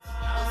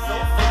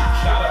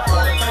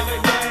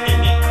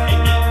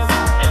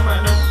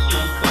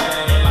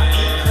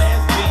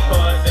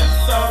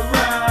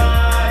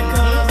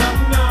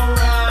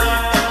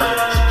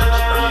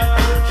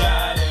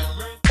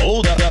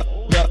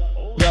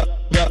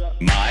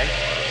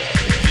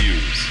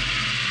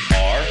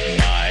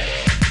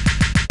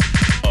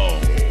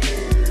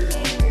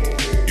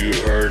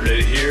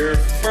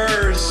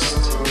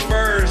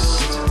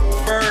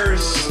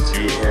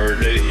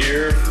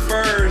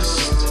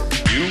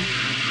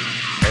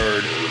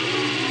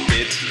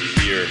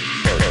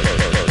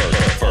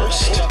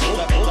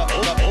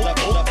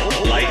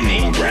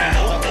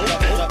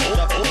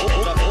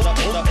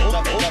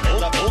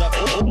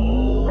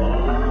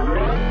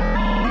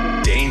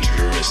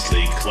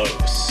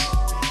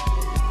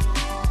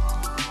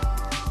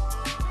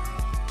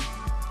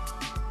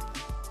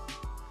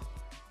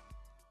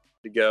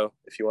go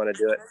if you want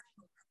to do it.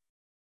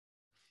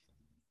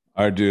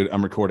 All right, dude,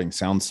 I'm recording.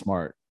 Sound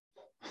smart.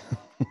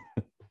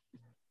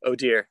 Oh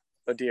dear.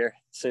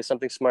 Say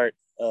something smart.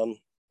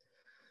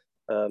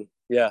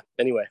 Yeah.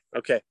 Anyway.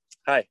 Okay.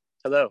 Hi.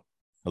 Hello.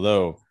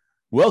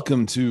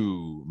 Welcome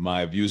to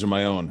My Views Are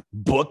My Own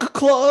Book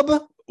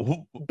Club.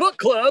 Book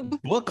Club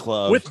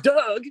with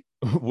Doug.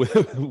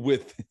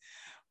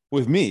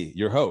 with me,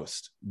 your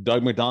host,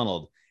 Doug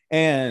McDonald,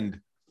 and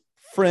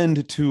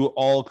friend to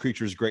all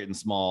creatures great and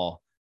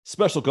small,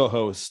 special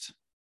co-host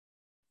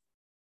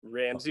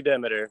Ramsey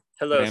Demeter.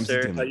 Hello,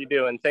 sir. Demeter. How you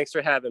doing? Thanks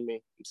for having me.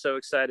 I'm so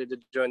excited to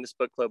join this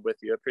book club with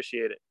you. I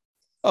appreciate it.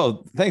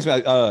 Oh, thanks,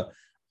 man.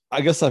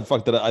 I guess I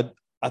fucked it up.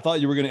 I thought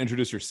you were going to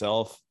introduce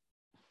yourself.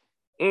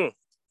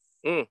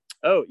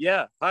 Oh,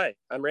 yeah. Hi,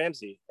 I'm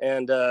Ramsey,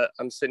 and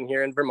I'm sitting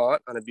here in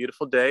Vermont on a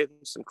beautiful day.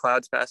 There's some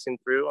clouds passing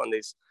through on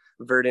these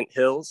verdant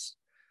hills.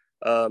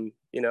 I'm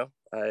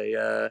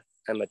a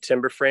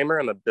timber framer.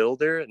 I'm a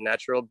builder, a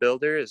natural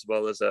builder, as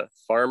well as a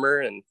farmer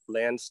and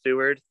land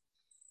steward.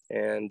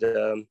 And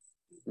I'm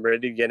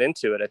ready to get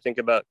into it. I think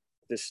about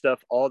this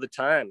stuff all the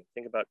time. I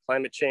think about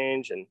climate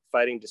change and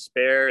fighting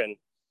despair. And,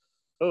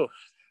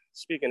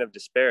 speaking of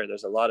despair,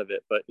 there's a lot of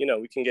it, but,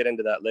 we can get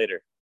into that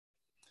later.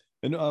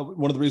 And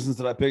one of the reasons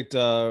that I picked,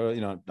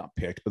 not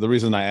picked, but the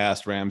reason I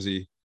asked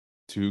Ramsey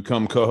to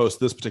come co-host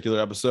this particular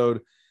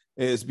episode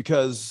is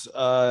because,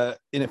 for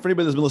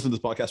anybody that's been listening to this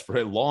podcast for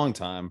a long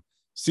time,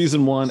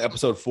 season 1,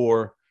 episode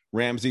 4,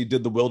 Ramsey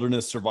did the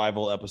wilderness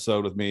survival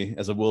episode with me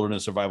as a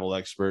wilderness survival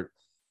expert.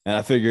 And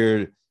I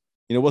figured,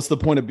 what's the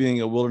point of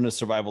being a wilderness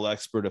survival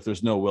expert if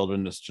there's no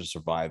wilderness to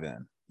survive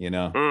in,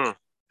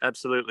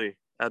 Absolutely.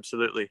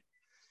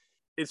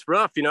 It's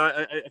rough.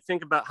 I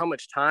think about how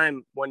much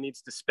time one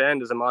needs to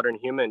spend as a modern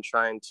human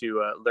trying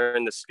to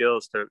learn the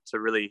skills to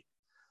really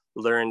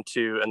learn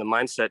to, and the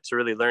mindset to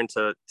really learn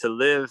to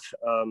live,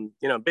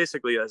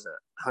 basically as a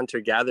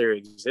hunter-gatherer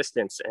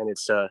existence. And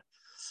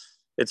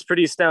it's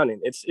pretty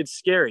astounding. It's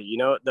scary.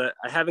 I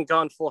haven't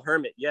gone full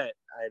hermit yet.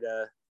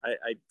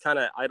 I kind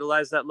of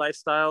idolize that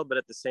lifestyle, but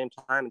at the same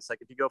time, it's like,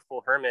 if you go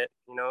full hermit,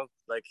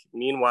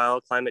 meanwhile,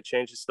 climate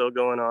change is still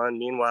going on.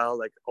 Meanwhile,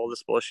 all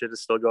this bullshit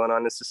is still going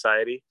on in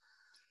society.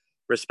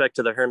 Respect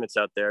to the hermits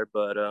out there.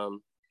 But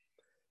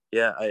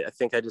I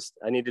think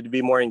I needed to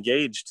be more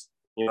engaged.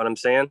 You know what I'm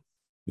saying?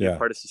 Yeah. Be a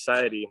part of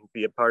society,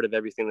 be a part of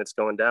everything that's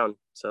going down.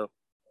 So.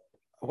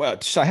 Well,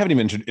 I haven't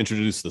even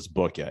introduced this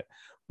book yet.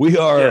 We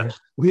are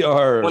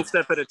one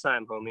step at a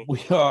time, homie.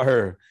 We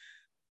are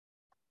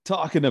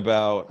talking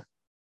about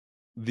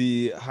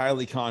the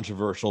highly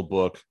controversial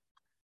book,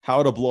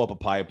 How to Blow Up a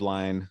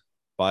Pipeline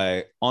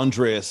by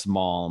Andreas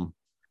Malm.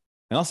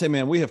 And I'll say,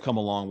 man, we have come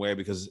a long way,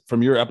 because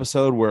from your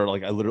episode where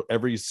I literally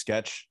every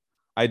sketch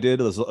I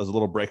did as a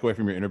little breakaway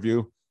from your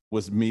interview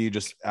was me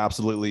just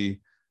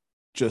absolutely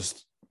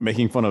just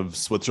making fun of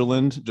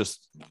Switzerland,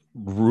 just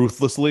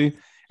ruthlessly.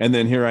 And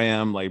then here I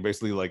am,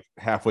 basically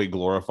halfway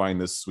glorifying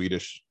this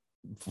Swedish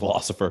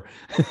philosopher.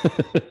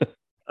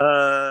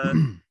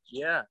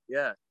 Yeah.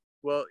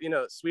 Well,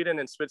 Sweden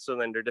and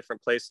Switzerland are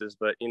different places,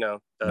 but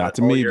not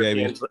to me,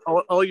 baby.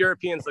 All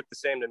Europeans look the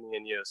same to me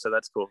and you, so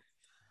that's cool.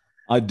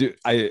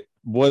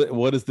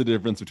 What is the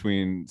difference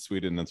between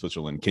Sweden and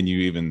Switzerland? Can you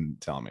even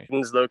tell me?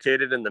 Sweden's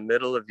located in the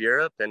middle of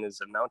Europe and is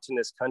a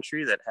mountainous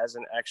country that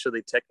hasn't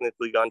actually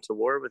technically gone to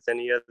war with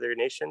any other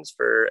nations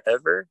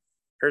forever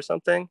or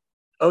something.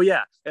 Oh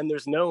yeah, and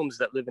there's gnomes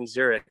that live in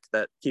Zurich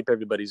that keep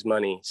everybody's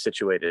money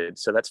situated,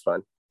 so that's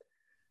fun.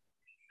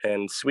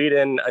 And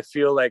Sweden, I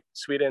feel like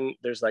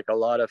there's a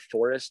lot of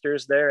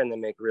foresters there, and they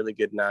make really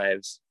good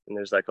knives. And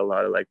there's a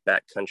lot of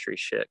backcountry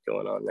shit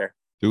going on there.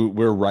 Dude,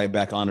 we're right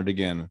back on it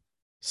again.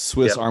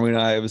 Swiss Army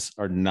knives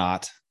they're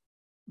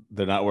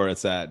not where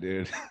it's at,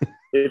 dude.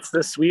 It's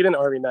the Sweden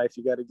Army knife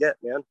you got to get,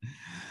 man.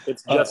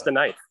 It's just a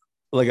knife.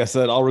 Like I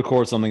said, I'll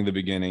record something at the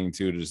beginning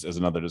too, just as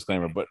another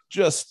disclaimer, but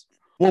just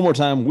one more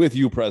time with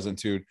you present,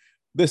 dude.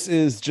 This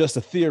is just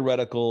a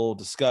theoretical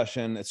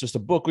discussion. It's just a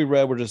book we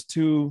read. We're just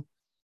two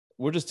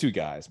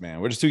guys,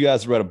 man. We're just two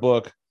guys who read a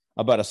book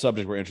about a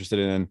subject we're interested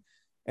in.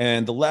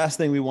 And the last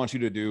thing we want you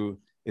to do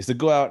is to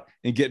go out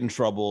and get in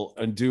trouble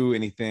and do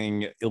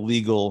anything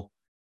illegal,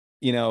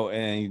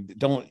 and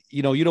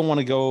you don't want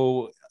to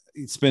go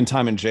spend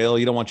time in jail.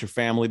 You don't want your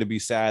family to be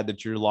sad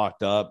that you're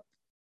locked up.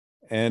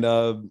 And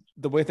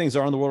the way things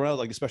are in the world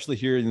around, especially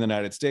here in the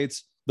United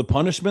States, the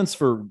punishments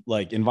for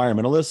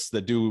environmentalists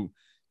that do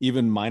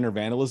even minor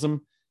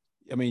vandalism,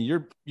 I mean,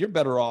 you're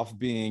better off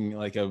being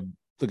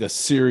a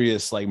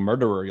serious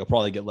murderer. You'll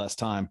probably get less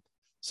time.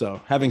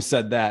 So having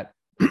said that,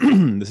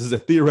 this is a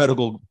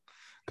theoretical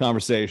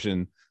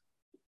conversation.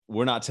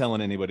 We're not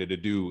telling anybody to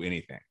do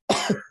anything.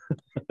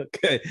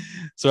 Okay.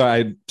 So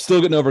I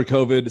still getting over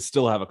COVID,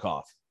 still have a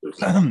cough.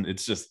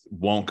 It's just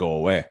won't go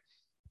away.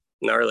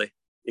 Gnarly.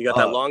 You got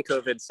that long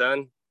COVID,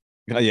 son.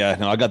 Yeah,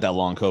 no, I got that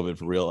long COVID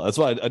for real. That's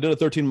why I did a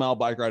 13-mile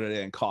bike ride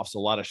today and coughs a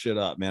lot of shit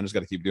up, man. Just got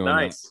to keep doing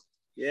nice. That.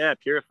 Yeah,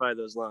 purify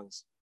those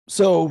lungs.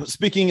 So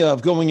speaking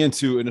of going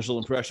into initial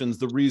impressions,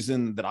 the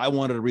reason that I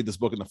wanted to read this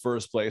book in the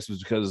first place was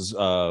because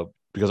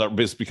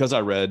I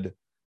read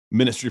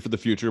Ministry for the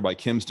Future by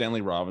Kim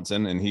Stanley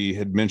Robinson, and he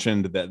had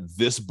mentioned that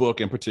this book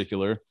in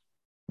particular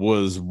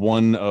was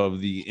one of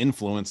the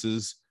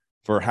influences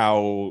for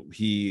how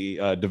he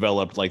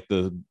developed like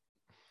the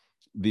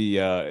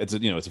it's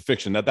a, it's a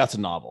fiction that's a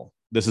novel.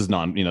 This is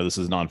this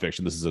is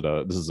nonfiction.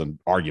 This is an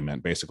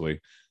argument, basically.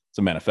 It's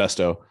a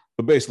manifesto.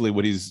 But basically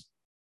what he's,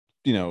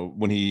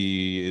 when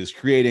he is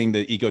creating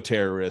the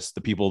eco-terrorists,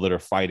 the people that are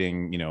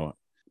fighting,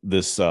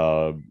 this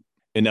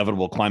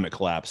inevitable climate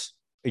collapse,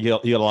 he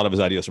got a lot of his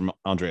ideas from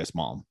Andreas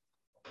Malm.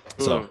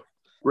 So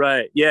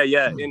right.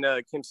 Yeah. In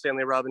Kim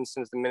Stanley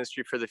Robinson's The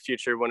Ministry for the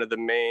Future, one of the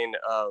main,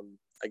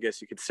 I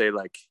guess you could say,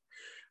 like,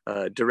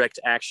 direct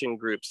action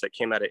groups that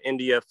came out of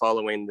India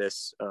following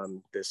this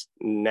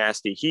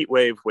nasty heat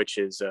wave, which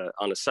is,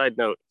 on a side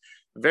note,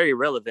 very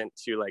relevant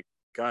to, like,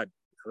 God,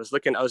 I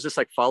was just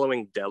like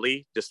following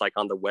Delhi, just like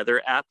on the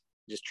weather app,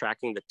 just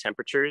tracking the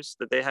temperatures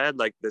that they had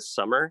like this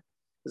summer. It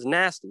was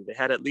nasty. They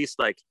had at least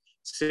like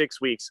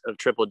 6 weeks of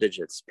triple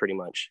digits, pretty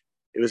much.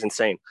 It was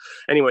insane.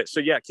 Anyway,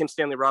 so yeah, Kim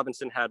Stanley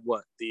Robinson had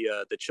what?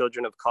 The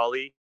Children of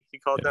Kali, he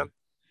called them.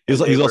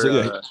 He's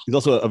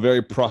also a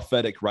very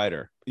prophetic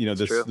writer.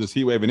 This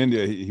heat wave in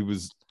India,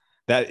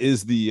 that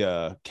is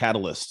the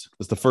catalyst.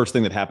 It's the first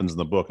thing that happens in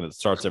the book, and it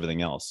starts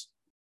everything else.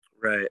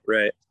 Right.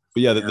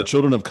 But yeah, the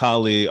Children of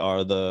Kali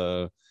are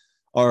the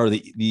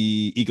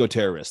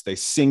eco-terrorists. They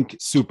sink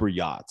super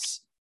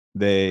yachts.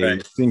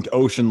 They sink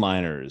ocean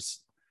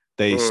liners.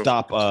 They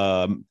stop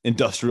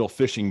industrial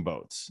fishing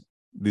boats.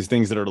 These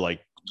things that are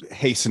like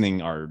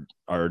hastening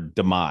our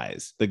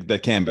demise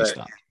that can be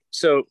stopped.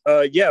 So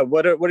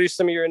what are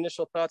some of your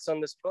initial thoughts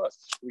on this book?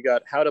 We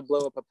got How to Blow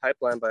Up a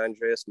Pipeline by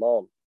Andreas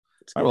Malm.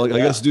 All right, well, I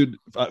guess, dude,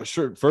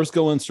 sure. First,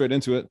 going straight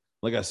into it.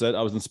 Like I said,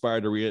 I was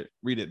inspired to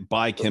read it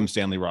by Kim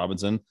Stanley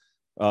Robinson.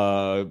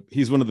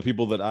 He's one of the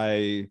people that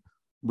I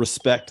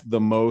respect the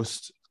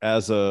most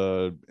as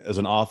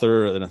an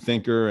author and a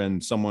thinker,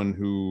 and someone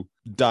who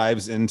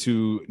dives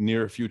into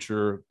near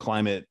future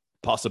climate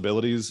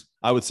possibilities.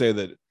 I would say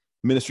that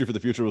Ministry for the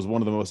Future was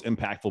one of the most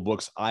impactful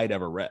books I'd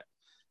ever read.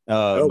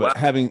 But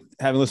having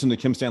listened to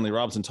Kim Stanley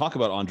Robinson talk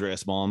about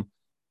Andreas Malm,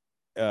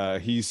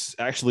 he's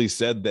actually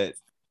said that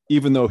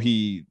even though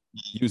he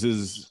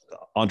uses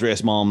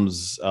Andreas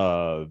Malm's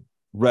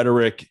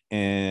rhetoric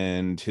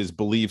and his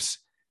beliefs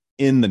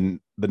in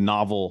the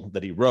novel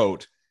that he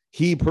wrote,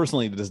 he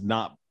personally does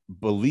not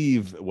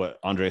believe what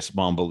Andreas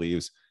Malm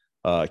believes.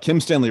 Kim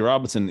Stanley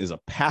Robinson is a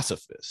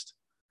pacifist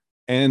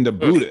and a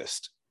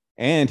Buddhist,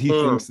 and he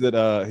thinks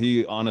that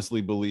he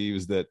honestly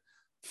believes that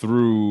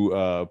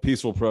through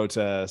peaceful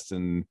protest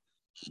and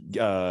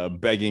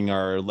begging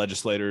our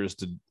legislators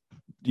to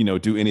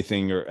do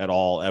anything or at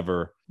all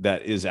ever,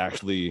 that is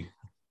actually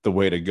the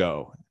way to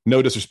go.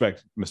 No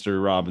disrespect,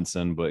 Mr.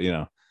 Robinson, but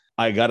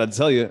I gotta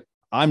tell you,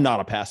 I'm not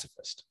a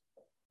pacifist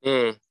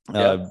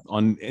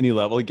on any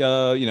level. Like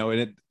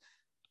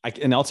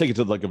and I'll take it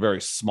to like a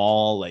very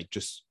small, like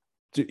just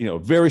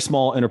very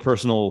small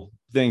interpersonal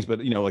things,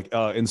 but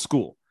in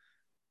school,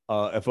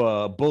 if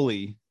a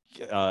bully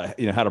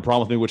had a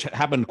problem with me, which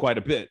happened quite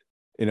a bit,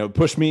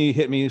 push me,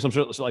 hit me, some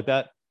shit like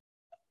that,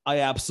 I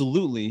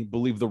absolutely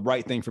believe the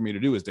right thing for me to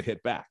do is to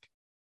hit back.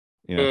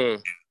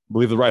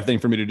 Believe the right thing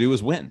for me to do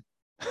is win.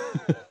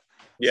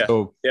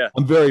 So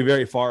I'm very,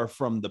 very far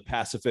from the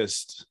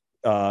pacifist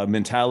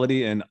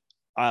mentality, and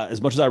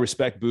as much as I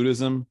respect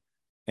Buddhism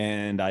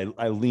and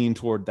I lean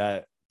toward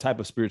that type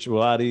of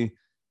spirituality,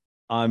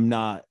 I'm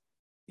not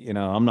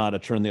a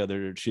turn the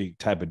other cheek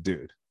type of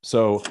dude.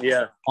 So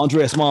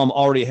Andreas Malm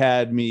already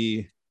had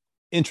me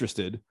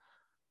interested,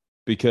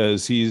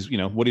 because he's,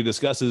 what he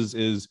discusses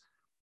is,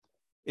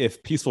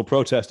 if peaceful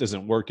protest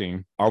isn't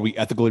working, are we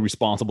ethically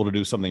responsible to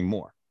do something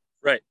more?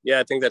 Right. Yeah,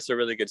 I think that's a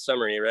really good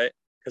summary, right?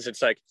 Because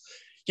it's like,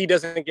 he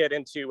doesn't get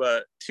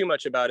into too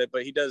much about it,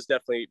 but he does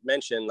definitely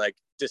mention, like,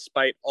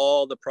 despite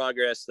all the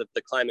progress that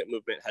the climate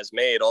movement has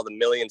made, all the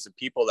millions of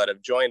people that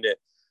have joined it,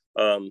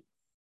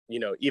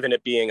 even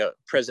it being a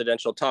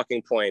presidential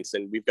talking points,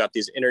 and we've got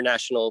these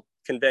international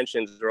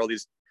conventions where all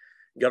these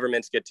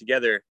governments get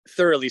together,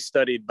 thoroughly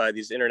studied by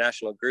these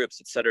international groups,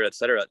 et cetera,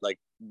 like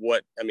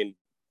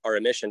our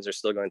emissions are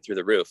still going through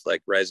the roof,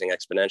 like rising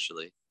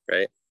exponentially,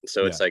 right?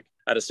 So it's like,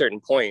 at a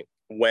certain point,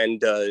 when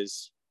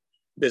does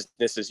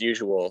business as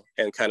usual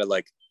and kind of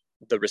like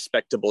the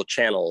respectable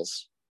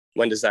channels,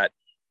 when does that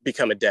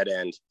become a dead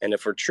end? And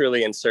if we're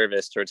truly in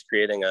service towards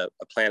creating a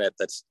planet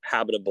that's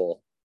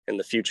habitable in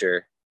the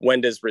future,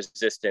 when does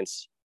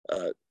resistance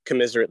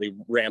commiserately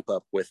ramp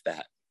up with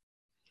that?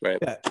 Right.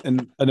 Yeah.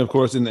 And of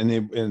course,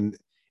 in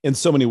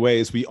so many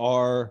ways, we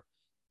are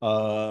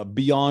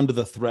beyond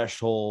the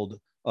threshold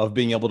of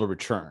being able to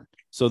return.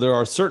 So there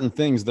are certain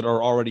things that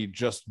are already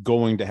just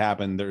going to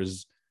happen. There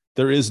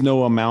is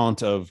no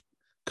amount of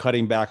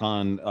cutting back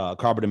on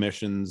carbon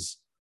emissions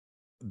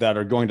that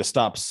are going to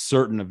stop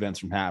certain events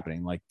from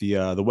happening, like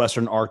the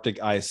Western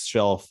Arctic ice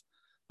shelf,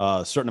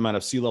 a certain amount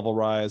of sea level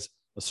rise,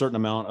 a certain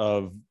amount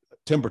of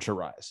temperature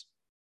rise.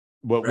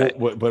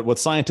 What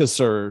scientists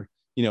are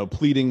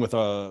pleading with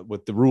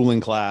the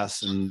ruling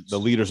class and the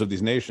leaders of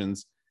these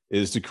nations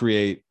is to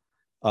create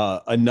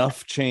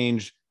enough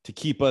change to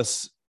keep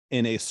us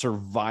in a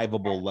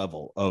survivable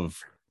level of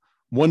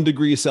 1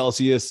 degree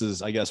Celsius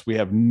is, I guess we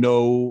have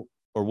no,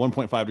 or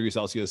 1.5 degrees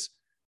Celsius,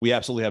 we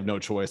absolutely have no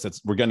choice.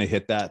 We're going to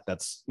hit that.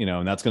 That's,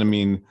 and that's going to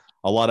mean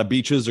a lot of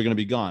beaches are going to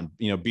be gone.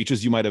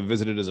 Beaches you might have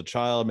visited as a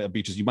child,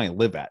 beaches you might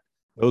live at,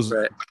 those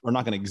are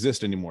not going to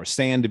exist anymore.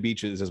 Sand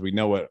beaches, as we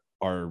know it,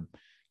 are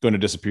going to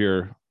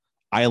disappear.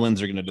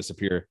 Islands are going to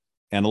disappear.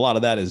 And a lot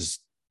of that's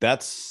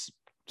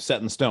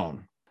set in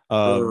stone.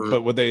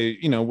 But what they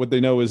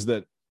know is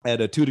that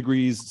at a 2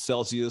 degrees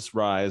Celsius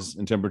rise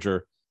in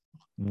temperature,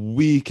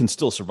 we can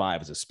still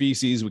survive as a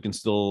species. We can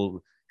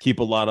still keep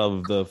a lot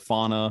of the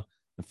fauna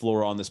and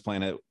flora on this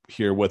planet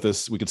here with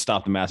us. We could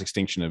stop the mass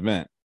extinction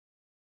event.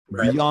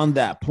 Beyond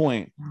that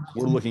point,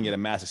 we're looking at a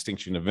mass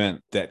extinction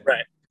event that.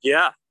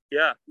 Yeah.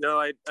 No,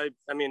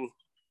 I mean,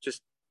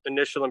 just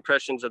initial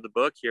impressions of the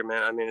book here,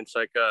 man. I mean, it's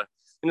like,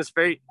 and it's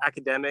very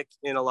academic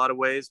in a lot of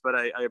ways, but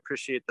I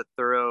appreciate the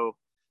thorough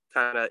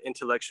kind of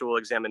intellectual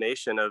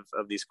examination of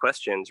these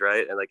questions,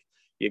 right? And like,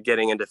 you're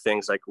getting into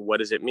things like, what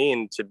does it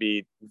mean to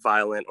be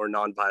violent or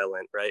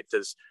non-violent, right?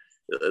 Does,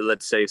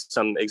 let's say,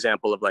 some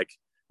example of like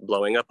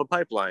blowing up a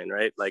pipeline,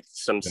 right? Like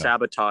some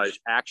sabotage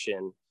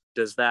action,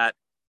 does that,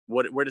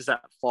 where does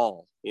that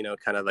fall,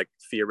 kind of like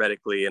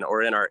theoretically, and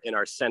or in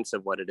our sense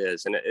of what it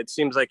is? And it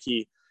seems like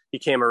he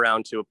came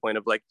around to a point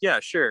of like, yeah,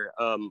 sure,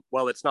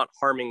 while it's not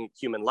harming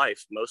human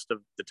life most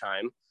of the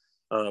time,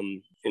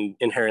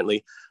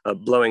 inherently,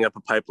 blowing up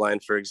a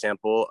pipeline, for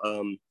example,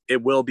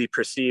 it will be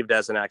perceived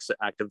as an act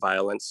of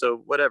violence.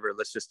 So whatever,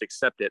 let's just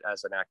accept it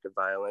as an act of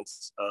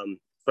violence.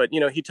 But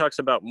he talks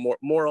about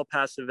moral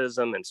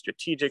pacifism and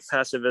strategic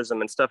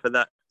pacifism and stuff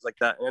like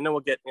that. And I know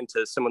we'll get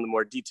into some of the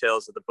more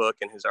details of the book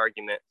and his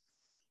argument.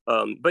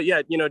 But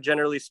yeah,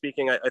 generally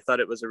speaking, I thought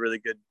it was a really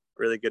good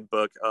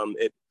book.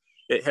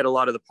 It hit a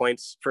lot of the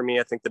points for me.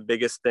 I think the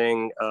biggest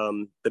thing,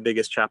 the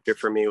biggest chapter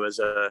for me was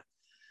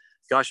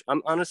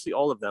I'm honestly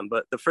all of them,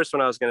 but the first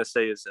one I was going to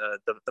say is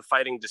the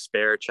fighting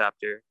despair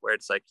chapter, where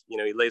it's like,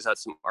 he lays out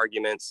some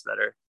arguments that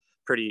are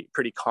pretty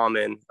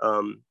common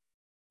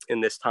in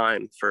this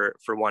time for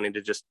wanting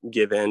to just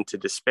give in to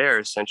despair,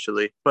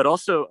 essentially. But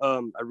also,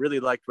 I really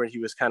liked where he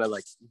was kind of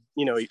like,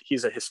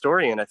 he's a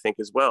historian, I think,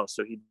 as well.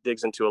 So he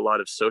digs into a lot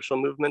of social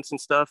movements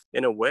and stuff.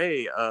 In a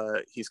way,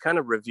 he's kind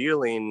of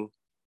revealing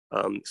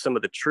some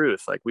of the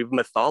truth. Like, we've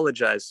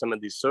mythologized some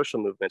of these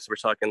social movements. We're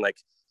talking like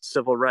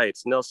civil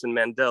rights, Nelson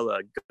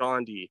Mandela,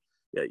 Gandhi,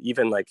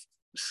 even like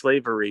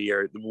slavery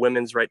or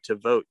women's right to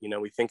vote.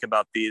 We think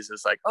about these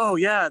as like, oh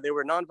yeah, they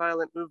were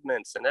nonviolent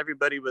movements, and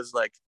everybody was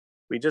like,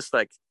 we just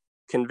like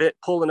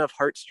pull enough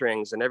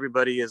heartstrings and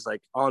everybody is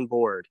like on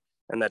board.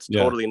 And that's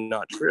totally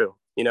not true.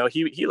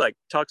 He like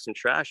talks some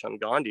trash on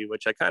Gandhi,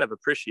 which I kind of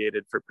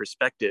appreciated for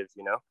perspective,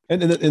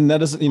 And that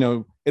doesn't,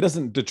 it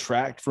doesn't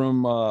detract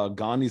from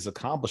Gandhi's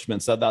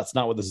accomplishments. That's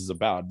not what this is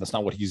about. That's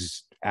not what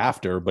he's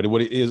after. But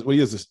what he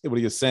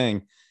is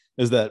saying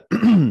is that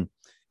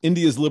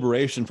India's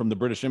liberation from the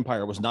British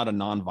Empire was not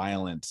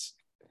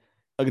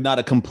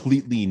a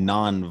completely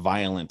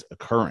non-violent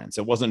occurrence.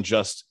 It wasn't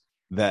just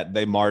that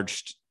they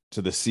marched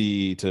to the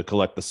sea to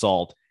collect the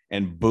salt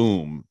and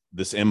boom,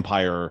 this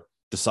empire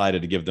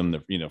decided to give them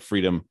the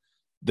freedom.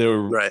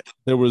 There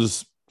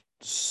was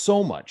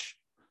so much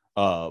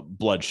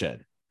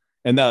bloodshed,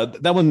 and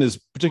that one is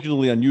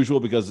particularly unusual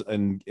because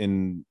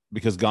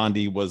because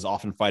Gandhi was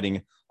often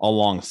fighting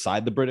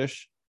alongside the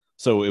British,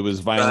 so it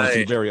was violence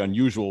in a very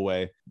unusual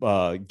way,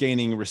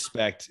 gaining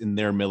respect in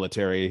their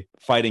military,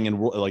 fighting in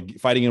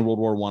World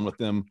War I with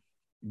them,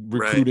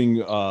 recruiting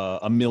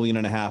 1.5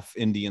 million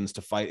Indians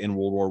to fight in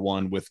World War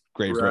I with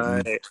Great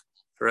Britain.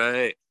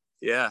 Right.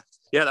 Yeah,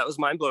 that was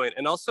mind blowing.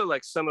 And also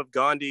like some of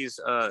Gandhi's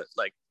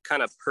like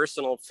kind of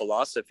personal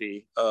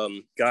philosophy. I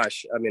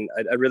mean,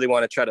 I really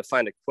want to try to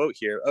find a quote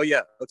here. Oh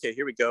yeah, okay,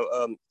 here we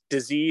go.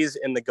 Disease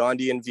in the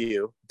Gandhian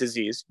view,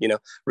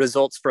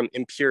 results from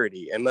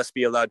impurity and must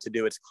be allowed to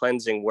do its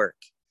cleansing work.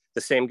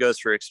 The same goes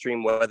for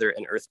extreme weather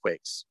and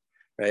earthquakes,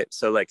 right?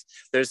 So like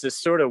there's this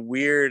sort of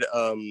weird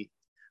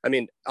I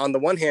mean, on the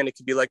one hand, it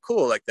could be like,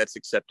 cool, like that's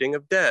accepting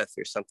of death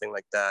or something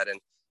like that.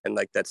 And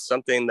like, that's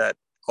something that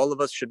all of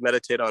us should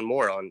meditate on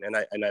more on.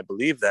 And I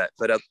believe that,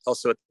 but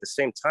also at the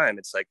same time,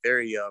 it's like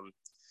very,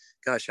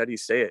 how do you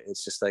say it?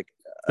 It's just like,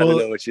 I don't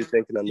know what you're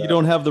thinking on that. You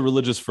don't have the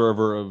religious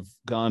fervor of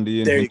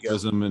Gandhi and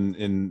Hinduism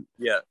and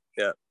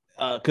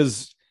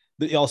because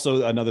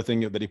also another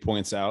thing that he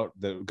points out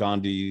that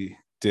Gandhi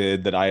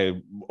did that I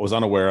was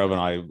unaware of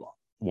and I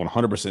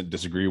 100%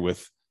 disagree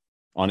with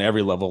on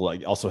every level.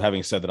 Like, also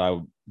having said that, I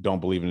don't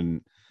believe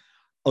in,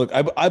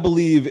 I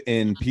believe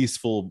in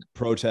peaceful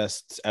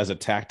protests as a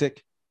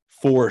tactic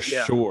for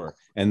sure.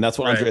 And that's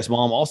what Andreas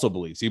Malm also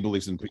believes. He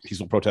believes in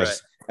peaceful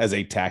protests as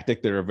a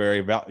tactic. They're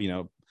very,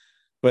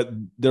 but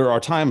there are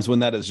times when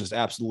that is just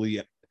absolutely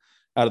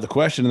out of the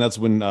question. And that's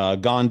when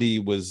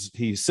Gandhi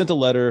he sent a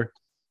letter.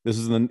 This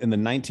is in the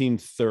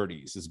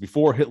 1930s. It's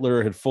before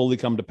Hitler had fully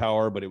come to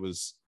power, but it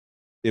was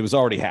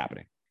already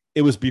happening.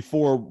 It was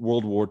before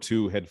World War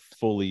II had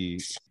fully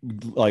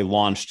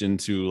launched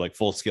into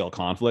full scale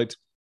conflict.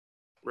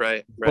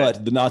 Right.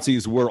 But the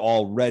Nazis were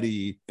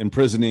already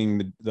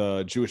imprisoning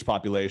the Jewish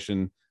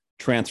population,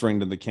 transferring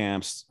to the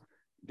camps.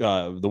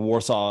 The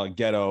Warsaw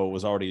Ghetto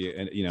was already,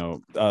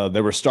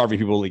 they were starving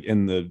people like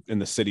in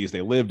the cities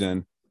they lived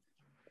in.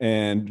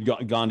 And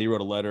Gandhi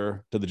wrote a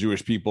letter to the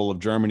Jewish people of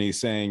Germany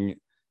saying,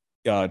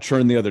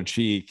 "Turn the other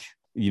cheek.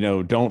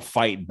 Don't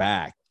fight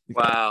back.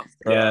 Wow.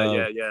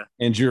 Yeah.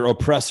 And your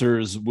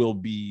oppressors will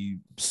be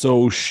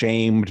so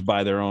shamed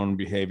by their own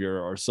behavior,"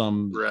 or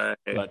some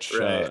such.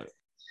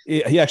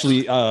 He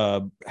actually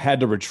had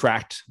to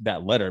retract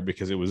that letter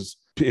because it was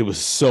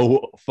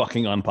so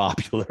fucking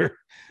unpopular.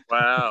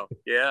 Wow.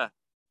 Yeah.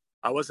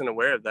 I wasn't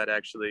aware of that,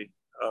 actually.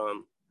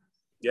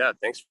 Yeah,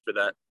 thanks for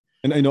that.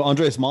 And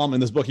Andreas Malm in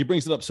this book, he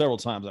brings it up several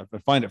times. I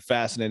find it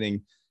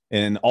fascinating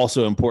and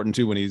also important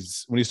too when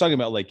he's talking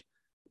about like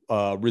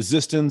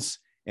resistance,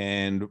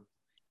 and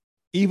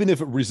even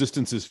if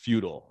resistance is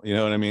futile, you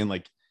know what I mean?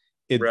 Like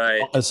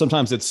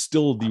sometimes it's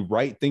still the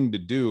right thing to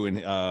do.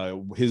 And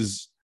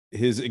his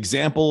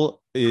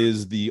example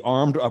is the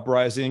armed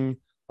uprising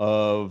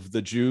of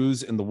the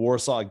Jews in the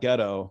Warsaw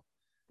Ghetto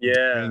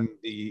during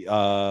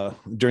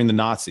the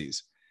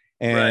Nazis,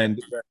 and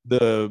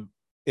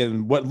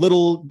in what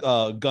little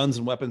guns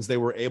and weapons they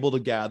were able to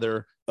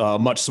gather,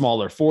 much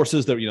smaller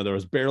forces. There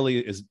was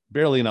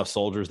barely enough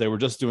soldiers. They were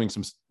just doing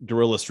some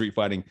guerrilla street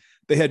fighting.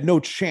 They had no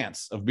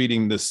chance of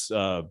beating this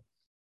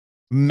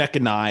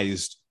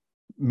mechanized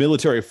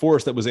military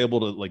force that was able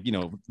to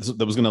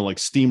that was going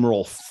to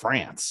steamroll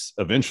France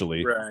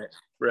eventually.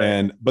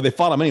 Right. But they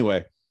fought them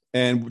anyway.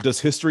 And does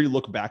history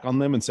look back on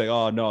them and say,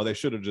 "Oh no, they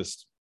should have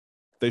just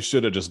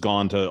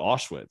gone to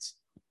Auschwitz"?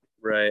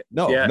 Right.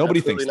 No,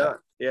 nobody thinks that.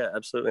 Yeah,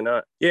 absolutely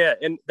not. Yeah,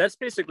 and that's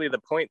basically the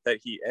point that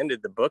he ended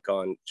the book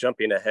on,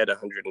 jumping ahead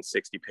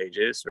 160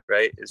 pages,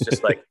 right? It's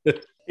just like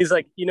he's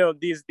like,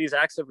 these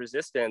acts of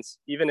resistance,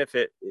 even if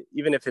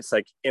it's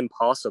like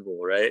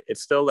impossible, right?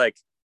 It's still like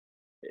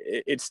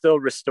it still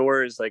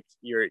restores like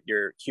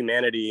your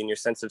humanity and your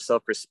sense of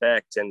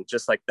self-respect, and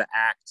just like the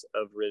act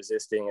of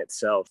resisting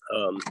itself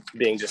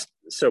being just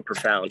so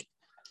profound.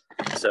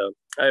 So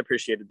I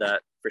appreciated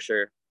that for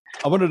sure.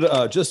 I wanted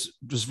to just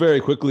very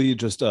quickly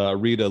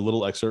read a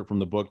little excerpt from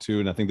the book too,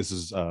 and I think this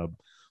is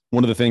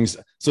one of the things.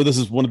 So this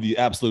is one of the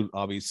absolute,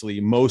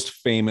 obviously, most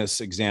famous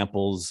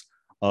examples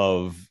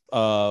of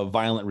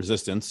violent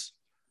resistance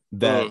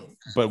that,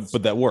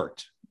 but that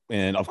worked.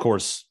 And of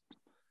course,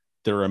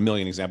 there are a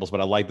million examples, but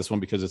I like this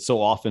one because it's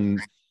so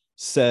often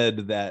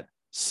said that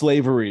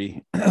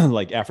slavery,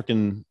 like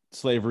African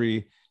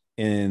slavery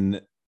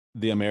in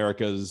the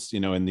Americas,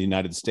 in the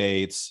United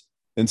States,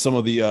 and some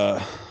of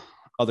the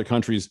other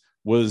countries,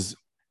 was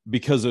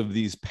because of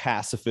these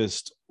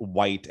pacifist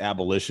white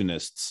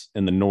abolitionists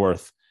in the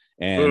North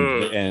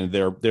and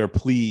their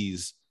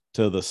pleas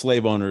to the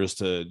slave owners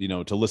to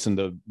listen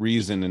to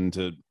reason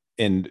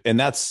and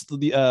that's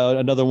the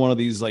another one of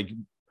these like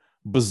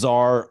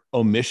bizarre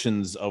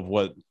omissions of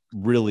what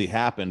really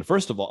happened.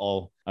 First of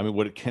all, I mean,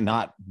 what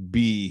cannot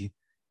be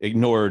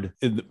ignored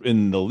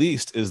in the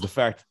least is the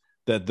fact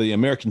that the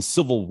American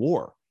Civil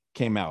War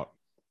came out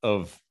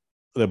of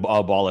the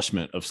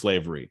abolishment of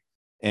slavery.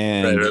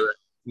 And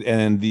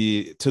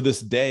to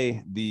this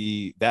day,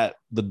 the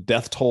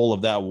death toll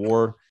of that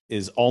war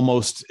is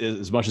almost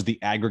as much as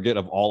the aggregate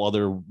of all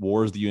other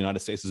wars the United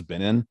States has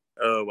been in.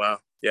 Oh, wow.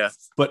 Yeah.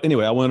 But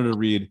anyway, I wanted to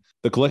read: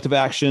 the collective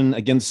action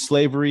against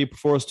slavery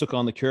before us took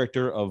on the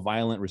character of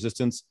violent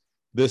resistance.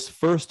 This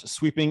first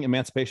sweeping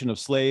emancipation of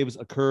slaves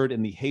occurred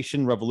in the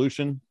Haitian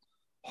Revolution,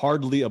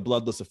 hardly a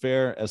bloodless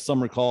affair. As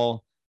some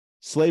recall,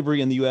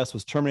 slavery in the U.S.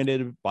 was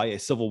terminated by a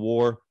civil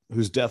war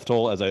whose death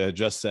toll, as I had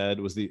just said,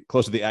 was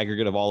close to the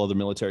aggregate of all other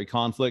military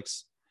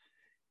conflicts.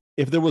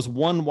 If there was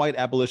one white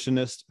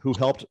abolitionist who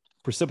helped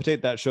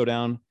precipitate that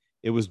showdown,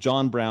 it was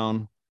John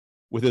Brown,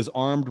 with his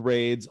armed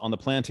raids on the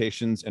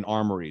plantations and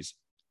armories.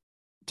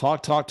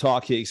 "Talk, talk,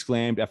 talk," he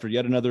exclaimed after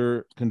yet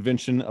another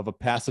convention of a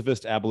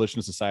pacifist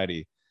abolitionist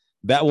society.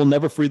 "That will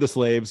never free the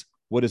slaves.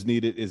 What is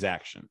needed is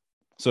action."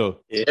 So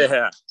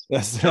yeah,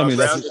 John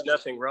Brown did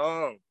nothing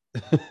wrong.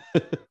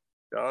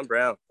 John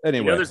Brown.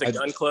 Anyway, there's a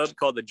gun club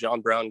called the John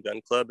Brown Gun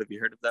Club. Have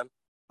you heard of them?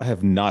 I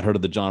have not heard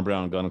of the John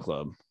Brown Gun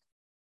Club.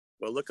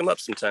 Well, look them up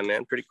sometime,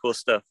 man. Pretty cool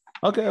stuff.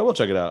 Okay, I will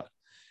check it out.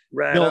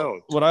 Right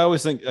on. What I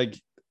always think, like,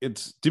 do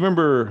you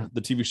remember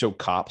the TV show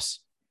Cops?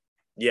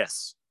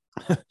 Yes.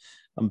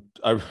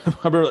 I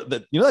remember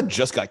that. That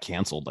just got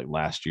canceled like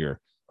last year.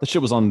 That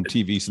shit was on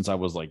TV since I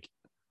was like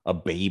a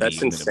baby.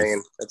 That's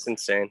insane. That's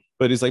insane.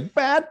 But he's like,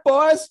 "Bad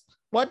boys,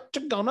 what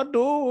you gonna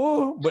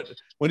do?" But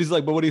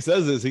what he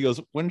says is, he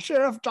goes, "When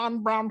Sheriff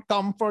John Brown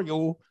come for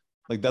you."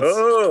 Like that's.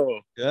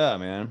 Oh. Yeah,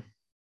 man.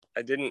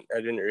 I didn't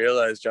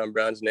realize John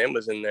Brown's name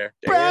was in there.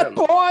 Damn. Bad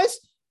boys.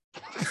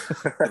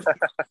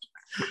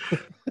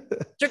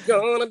 What you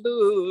gonna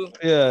do?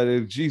 Yeah,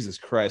 dude, Jesus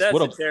Christ. That's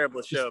a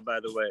terrible show, by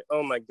the way.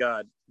 Oh my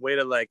God. Way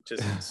to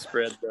just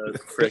spread the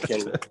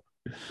freaking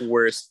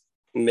worst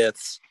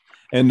myths.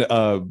 And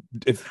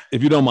if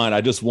you don't mind,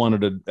 I just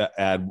wanted to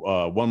add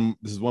one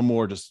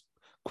more just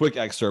quick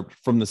excerpt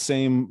from the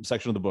same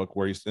section of the book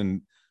where he's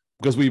in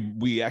because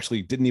we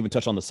actually didn't even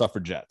touch on the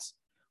suffragettes,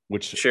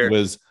 which Sure.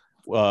 was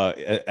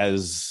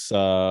as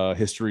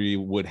history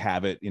would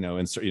have it,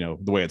 and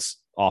the way it's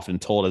often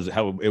told, as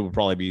how it would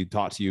probably be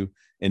taught to you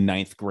in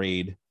ninth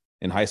grade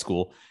in high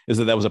school, is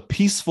that was a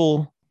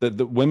peaceful, that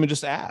the women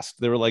just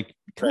asked. They were like,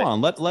 come Right.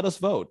 on, let us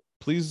vote.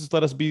 Please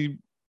let us be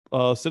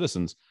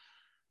citizens.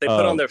 They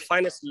put on their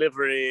finest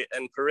livery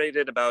and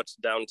paraded about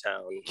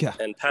downtown,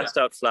 and passed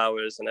out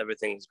flowers, and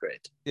everything was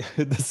great.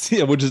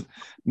 Yeah, which is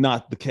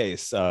not the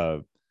case.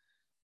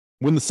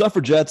 When the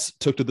suffragettes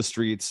took to the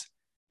streets,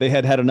 they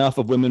had enough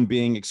of women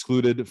being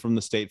excluded from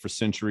the state for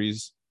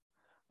centuries.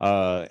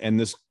 And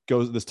this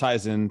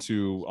ties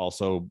into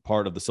also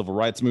part of the civil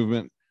rights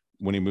movement.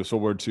 When he moves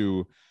forward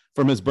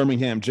from his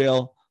Birmingham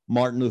jail,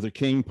 Martin Luther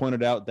King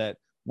pointed out that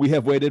we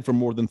have waited for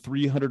more than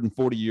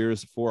 340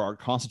 years for our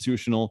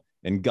constitutional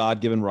and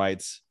God-given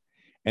rights,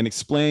 and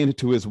explained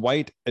to his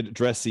white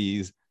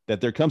addressees that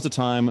there comes a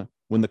time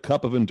when the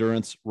cup of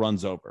endurance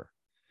runs over.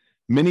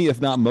 Many, if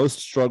not most,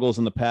 struggles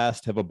in the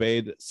past have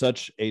obeyed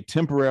such a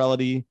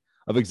temporality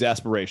of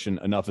exasperation.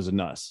 Enough is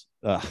enough.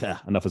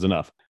 Enough is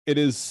enough. It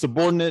is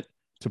subordinate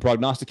to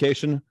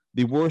prognostication.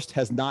 The worst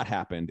has not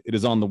happened. It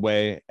is on the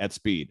way at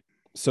speed.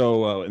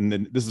 So, and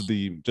then this is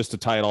just to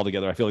tie it all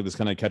together, I feel like this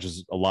kind of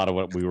catches a lot of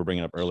what we were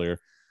bringing up earlier.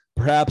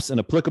 Perhaps an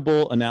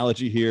applicable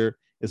analogy here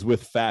is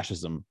with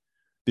fascism.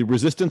 The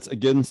resistance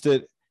against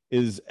it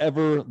is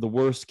ever the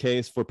worst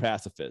case for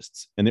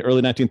pacifists. In the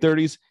early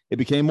 1930s, it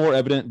became more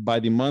evident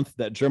by the month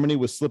that Germany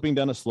was slipping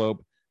down a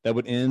slope that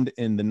would end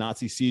in the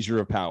Nazi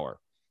seizure of power.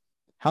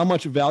 How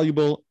much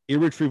valuable,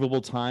 irretrievable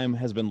time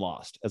has been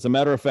lost? As a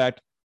matter of fact,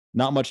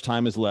 not much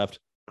time is left,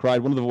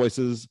 cried one of the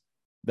voices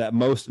that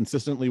most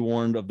insistently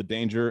warned of the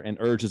danger and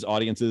urged his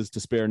audiences to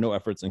spare no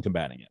efforts in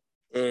combating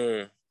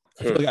it.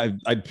 I feel like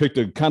I picked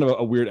a kind of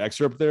a weird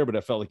excerpt there, but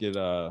I felt like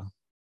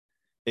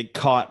it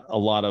caught a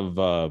lot of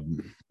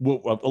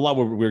what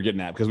we were getting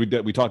at, because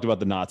we talked about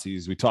the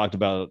Nazis, we talked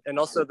about, and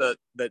also the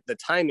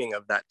timing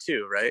of that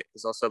too, right?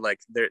 Is also like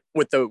there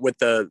with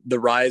the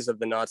rise of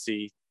the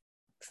Nazi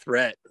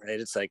threat, right?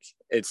 It's like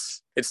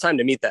it's time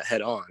to meet that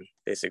head on,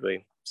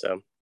 basically.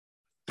 So,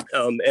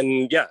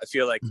 and yeah, I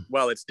feel like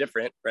while it's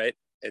different, right?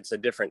 It's a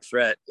different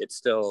threat. It's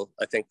still,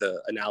 I think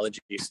the analogy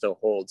still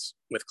holds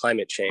with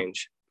climate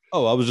change.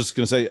 Oh, I was just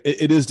going to say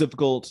it is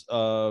difficult,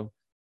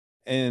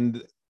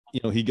 and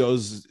he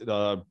goes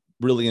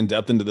really in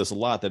depth into this a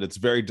lot, that it's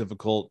very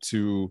difficult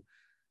to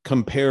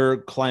compare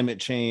climate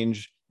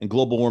change and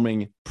global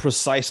warming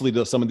precisely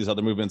to some of these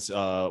other movements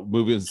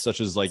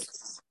such as like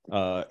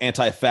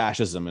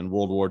anti-fascism in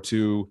World War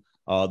II,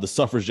 the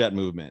suffragette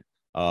movement,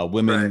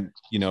 women,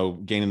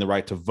 right, gaining the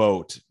right to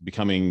vote,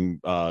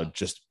 becoming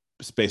just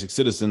basic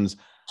citizens,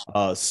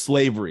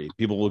 slavery,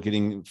 people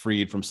getting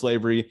freed from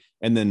slavery,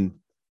 and then,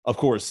 of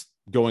course,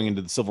 going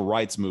into the civil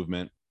rights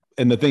movement.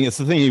 And it's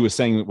the thing he was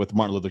saying with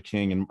Martin Luther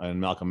King and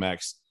Malcolm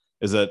X,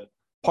 is that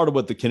part of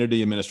what the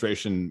Kennedy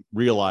administration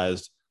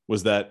realized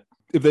was that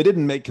if they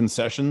didn't make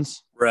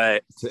concessions,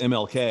 right, to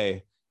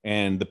MLK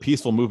and the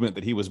peaceful movement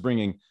that he was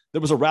bringing,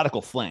 there was a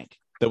radical flank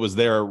that was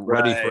there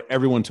ready, right, for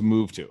everyone to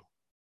move to.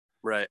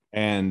 Right.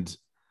 And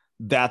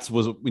that's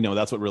what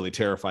really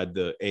terrified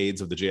the aides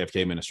of the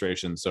JFK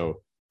administration.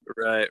 So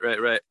right.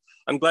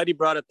 I'm glad you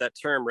brought up that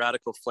term,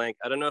 radical flank.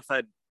 I don't know if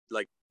I'd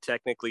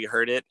technically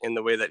heard it in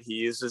the way that he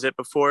uses it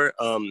before,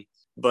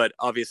 but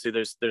obviously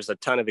there's a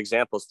ton of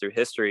examples through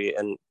history,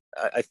 and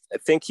I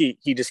think he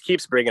just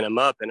keeps bringing them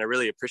up, and I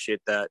really appreciate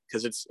that,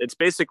 because it's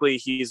basically,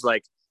 he's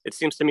like, it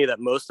seems to me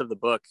that most of the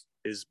book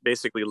is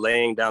basically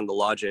laying down the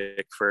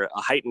logic for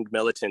a heightened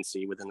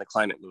militancy within the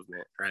climate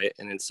movement, right?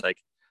 And it's like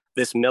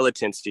this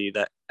militancy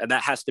that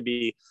has to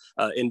be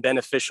in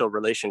beneficial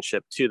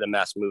relationship to the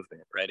mass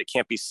movement, right? It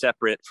can't be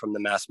separate from the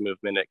mass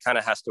movement. It kind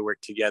of has to work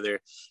together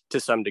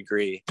to some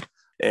degree.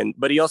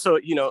 But he also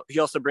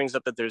brings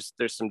up that there's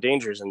some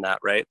dangers in that,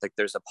 right? Like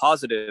there's a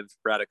positive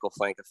radical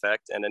flank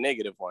effect and a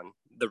negative one.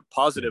 The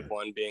positive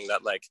one being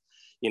that,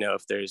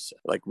 if there's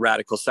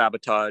radical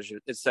sabotage,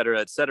 et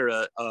cetera,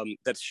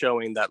 that's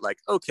showing that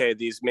okay,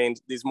 these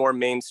more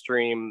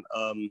mainstream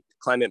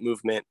climate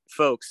movement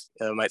folks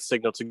might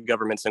signal to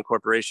governments and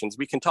corporations,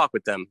 we can talk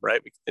with them,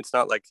 right? It's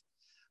not like,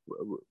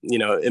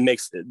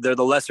 they're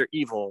the lesser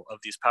evil of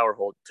these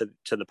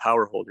to the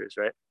power holders,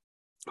 right?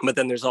 But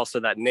then there's also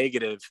that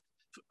negative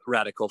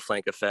radical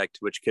flank effect,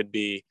 which could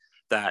be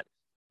that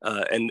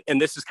and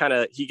this is kind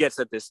of, he gets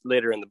at this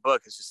later in the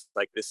book, it's just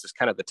this is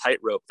kind of the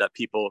tightrope that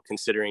people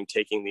considering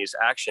taking these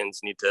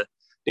actions need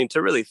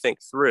to really think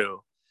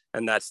through.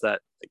 And that's that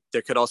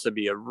there could also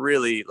be a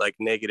really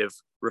negative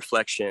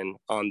reflection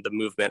on the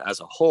movement as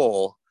a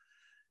whole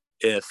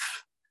if,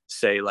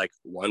 say,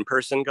 one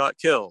person got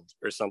killed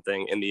or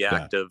something in the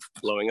act of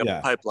blowing up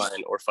a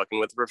pipeline or fucking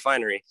with a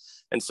refinery.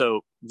 And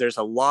so there's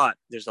a lot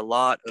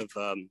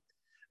of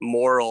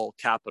moral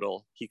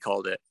capital, he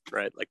called it,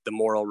 right? The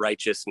moral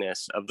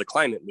righteousness of the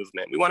climate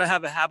movement. We want to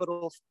have a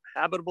habitable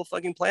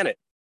fucking planet,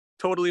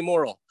 totally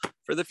moral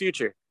for the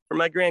future, for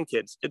my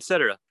grandkids,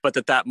 etc. But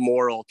that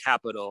moral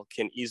capital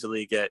can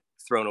easily get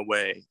thrown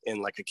away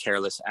in like a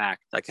careless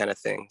act, that kind of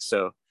thing.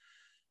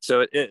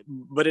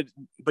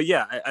 But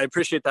yeah, I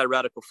appreciate that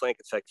radical flank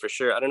effect for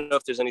sure. I don't know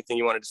if there's anything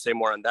you wanted to say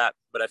more on that,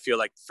 but I feel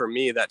like for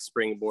me that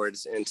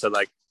springboards into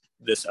like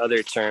this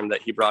other term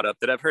that he brought up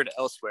that I've heard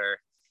elsewhere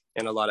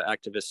in a lot of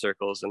activist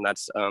circles, and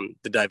that's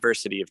the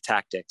diversity of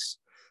tactics.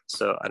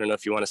 So I don't know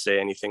if you want to say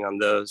anything on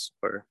those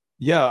or.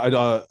 Yeah,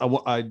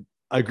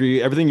 I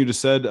agree. Everything you just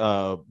said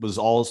was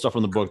all stuff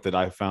from the book that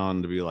I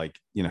found to be like,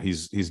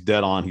 he's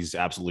dead on. He's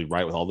absolutely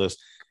right with all this.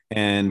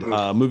 And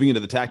moving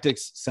into the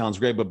tactics sounds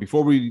great. But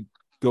before we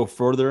go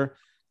further,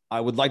 I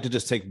would like to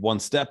just take one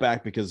step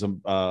back because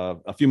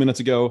a few minutes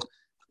ago,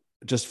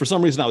 just for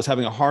some reason, I was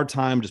having a hard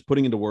time just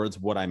putting into words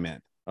what I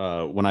meant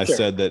when I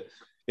said that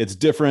it's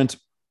different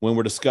when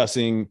we're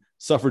discussing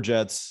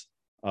suffragettes,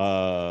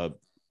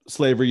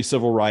 slavery,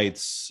 civil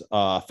rights,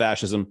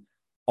 fascism,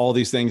 all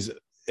these things.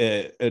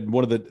 And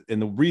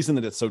the reason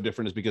that it's so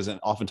different is because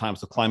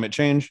oftentimes the climate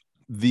change,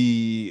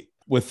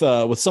 with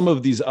some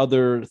of these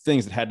other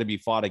things that had to be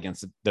fought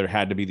against, there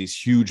had to be these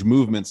huge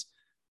movements.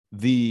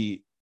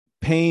 The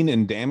pain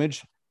and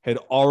damage had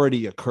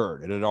already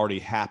occurred. It had already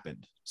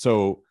happened.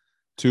 So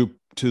to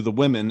the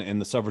women in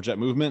the suffragette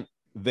movement,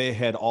 they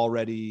had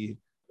already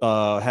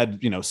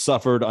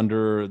suffered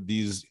under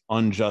these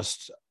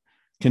unjust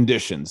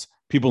conditions.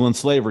 People in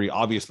slavery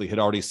obviously had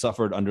already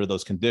suffered under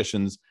those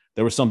conditions.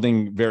 There was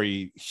something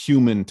very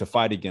human to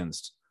fight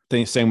against.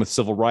 Same with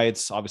civil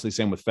rights, obviously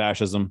same with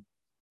fascism.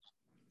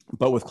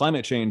 But with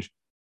climate change,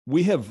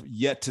 we have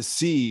yet to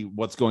see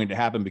what's going to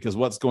happen, because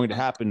what's going to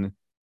happen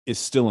is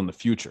still in the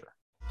future.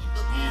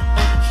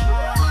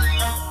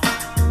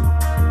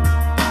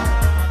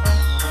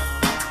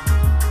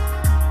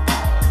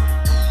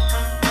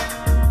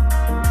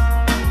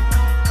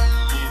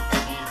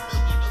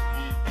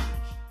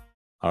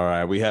 All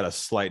right, we had a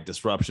slight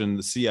disruption.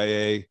 The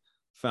CIA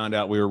found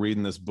out we were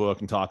reading this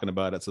book and talking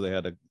about it, so they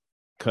had to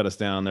cut us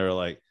down. They're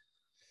like,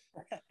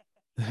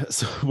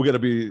 so we got to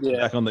be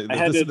back on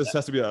this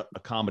has to be a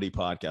comedy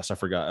podcast. I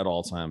forgot at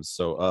all times.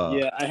 So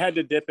I had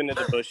to dip into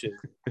the bushes.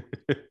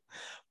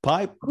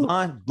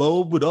 Pipeline,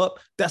 blow it up.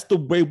 That's the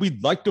way we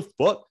like to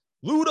fuck.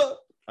 Luda.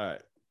 All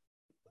right.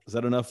 Is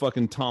that enough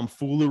fucking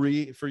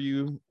tomfoolery for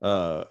you?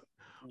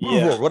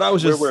 What I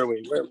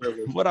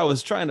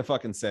was trying to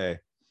fucking say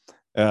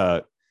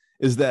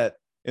is that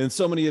in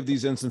so many of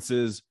these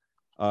instances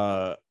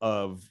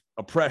of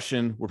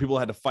oppression where people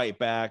had to fight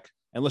back,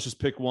 and let's just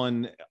pick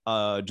one,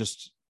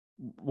 just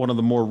one of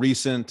the more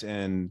recent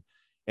and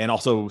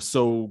also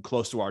so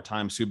close to our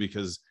times too,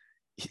 because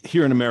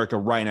here in America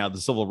right now, the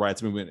civil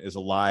rights movement is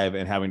alive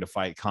and having to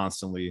fight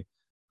constantly.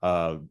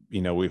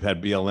 We've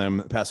had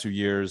BLM the past few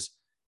years,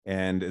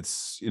 and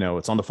it's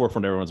on the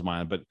forefront of everyone's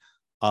mind. But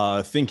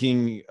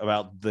thinking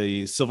about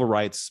the civil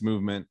rights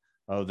movement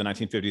of the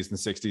 1950s and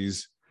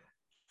 60s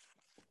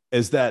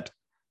is that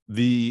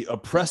the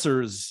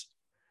oppressors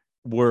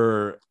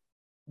were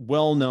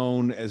well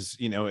known, as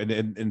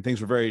and things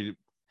were very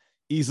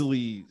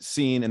easily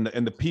seen,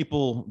 and the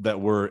people that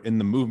were in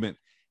the movement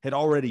had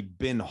already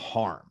been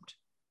harmed.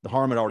 The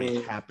harm had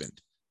already happened,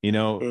 and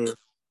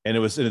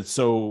it's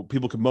so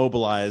people could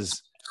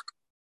mobilize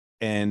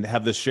and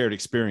have this shared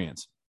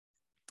experience.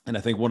 And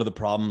I think one of the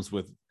problems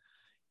with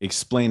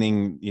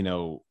explaining,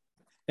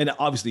 and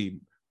obviously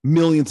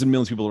millions and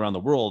millions of people around the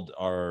world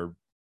are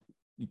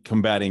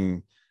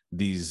combating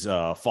these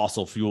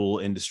fossil fuel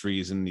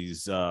industries and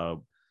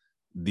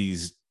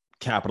these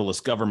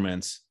capitalist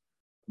governments,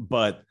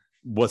 but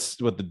what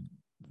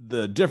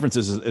the difference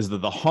is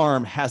that the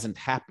harm hasn't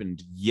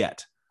happened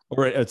yet,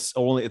 or it's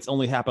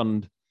only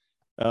happened.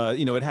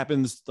 It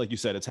happens, like you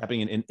said, it's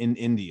happening in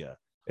India.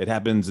 It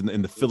happens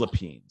in the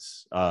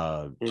Philippines.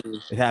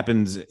 It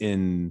happens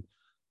in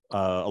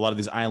a lot of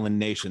these island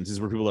nations. These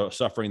is where people are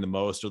suffering the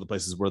most, or the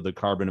places where the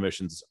carbon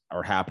emissions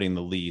are happening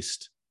the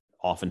least,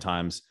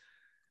 oftentimes.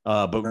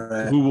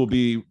 But who will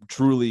be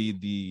truly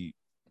the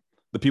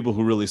people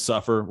who really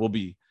suffer will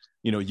be,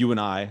 you and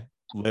I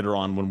later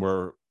on when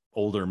we're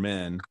older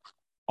men,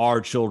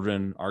 our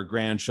children, our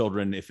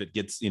grandchildren. If it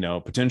gets,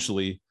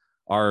 potentially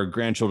our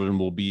grandchildren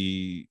will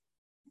be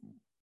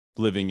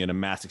living in a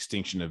mass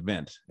extinction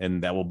event,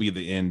 and that will be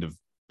the end of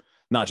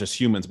not just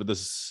humans, but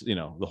this,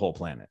 the whole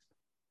planet,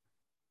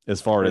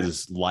 as far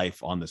as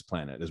life on this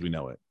planet as we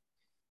know it.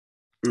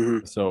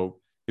 Mm-hmm. So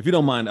if you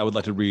don't mind, I would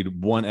like to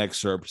read one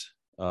excerpt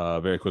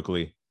very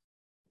quickly.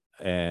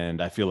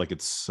 And I feel like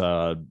it's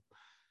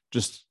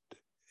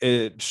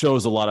it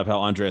shows a lot of how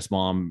Andreas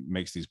Malm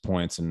makes these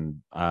points,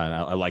 and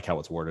I like how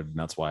it's worded, and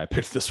that's why I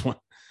picked this one.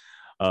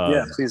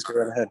 Please go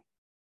right ahead.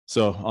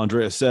 So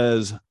Andreas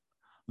says,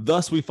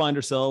 thus we find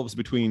ourselves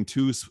between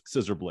two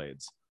scissor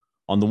blades.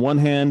 On the one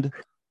hand,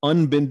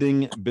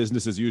 unbending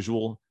business as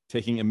usual,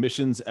 taking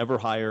emissions ever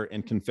higher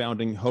and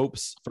confounding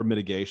hopes for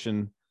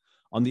mitigation.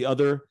 On the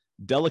other,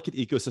 delicate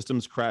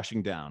ecosystems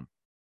crashing down.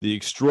 The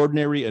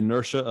extraordinary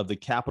inertia of the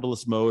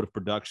capitalist mode of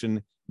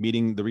production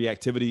meeting the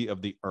reactivity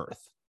of the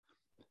earth.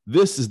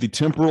 This is the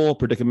temporal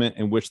predicament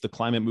in which the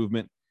climate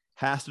movement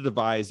has to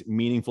devise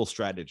meaningful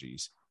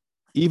strategies.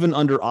 Even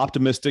under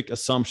optimistic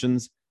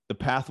assumptions, the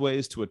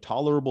pathways to a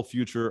tolerable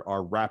future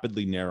are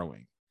rapidly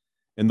narrowing.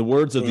 In the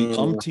words of the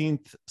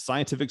umpteenth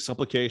scientific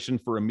supplication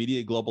for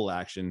immediate global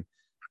action,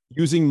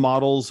 using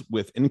models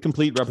with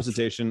incomplete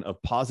representation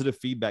of positive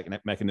feedback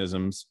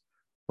mechanisms,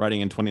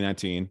 writing in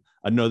 2019,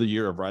 another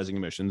year of rising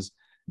emissions,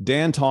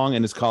 Dan Tong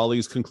and his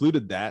colleagues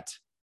concluded that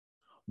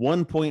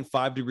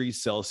 1.5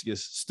 degrees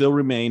Celsius still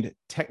remained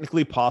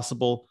technically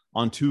possible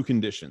on two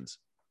conditions.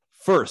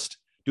 First,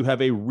 to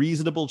have a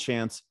reasonable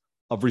chance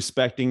of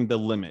respecting the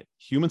limit,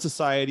 human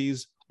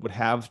societies would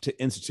have to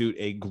institute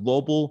a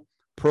global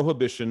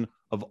prohibition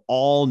of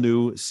all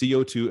new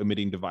CO2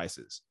 emitting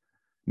devices.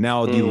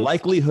 Now, the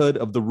likelihood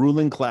of the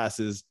ruling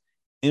classes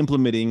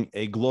implementing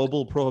a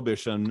global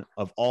prohibition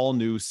of all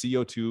new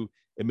CO2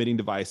 emitting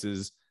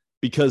devices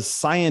because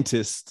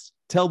scientists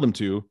tell them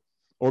to,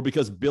 or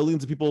because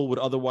billions of people would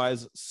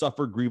otherwise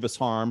suffer grievous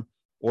harm,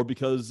 or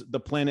because the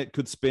planet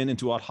could spin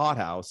into a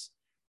hothouse,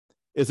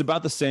 is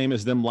about the same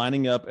as them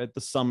lining up at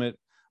the summit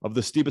of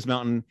the steepest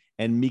mountain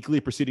and meekly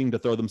proceeding to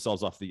throw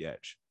themselves off the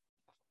edge.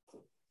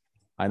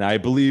 And I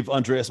believe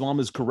Andreas Malm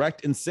is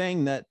correct in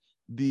saying that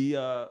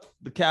the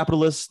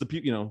capitalists, the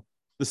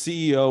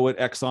CEO at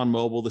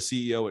ExxonMobil, the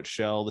CEO at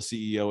Shell, the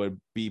CEO at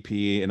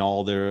BP, and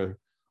all their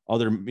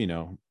other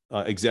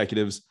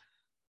executives,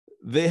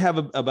 they have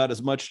about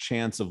as much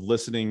chance of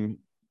listening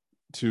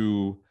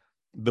to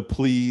the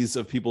pleas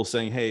of people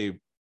saying, "Hey,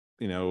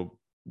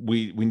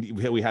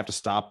 we have to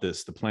stop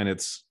this. The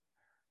planet's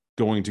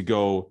going to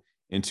go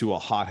into a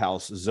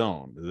hothouse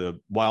zone. The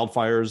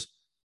wildfires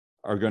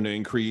are going to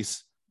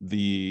increase.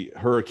 The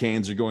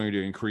hurricanes are going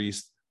to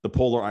increase. The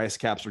polar ice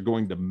caps are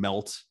going to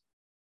melt."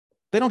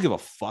 They don't give a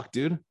fuck,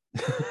 dude.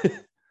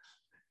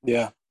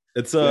 Yeah.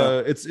 It's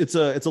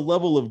a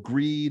level of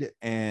greed,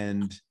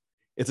 and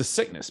it's a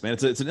sickness, man.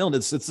 It's an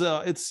illness.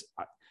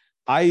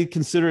 I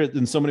consider it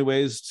in so many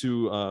ways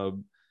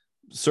to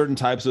certain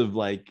types of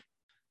like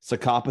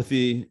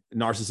psychopathy,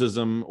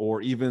 narcissism,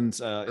 or even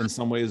in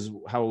some ways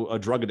how a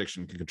drug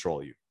addiction can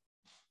control you.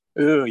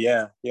 Ooh,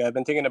 yeah. I've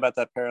been thinking about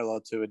that parallel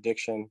to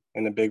addiction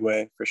in a big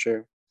way, for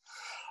sure.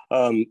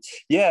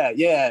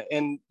 Yeah.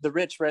 And the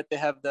rich, right? They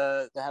have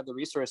the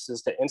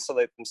resources to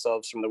insulate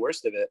themselves from the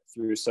worst of it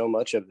through so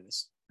much of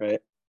this,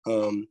 right?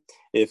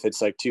 If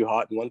it's like too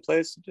hot in one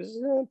place, just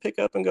pick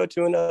up and go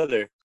to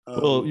another.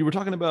 Well, you were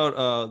talking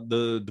about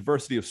the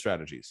diversity of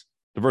strategies,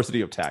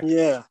 diversity of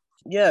tactics.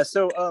 Yeah.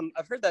 So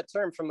I've heard that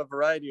term from a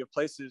variety of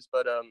places,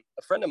 but a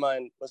friend of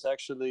mine was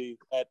actually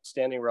at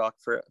Standing Rock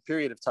for a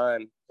period of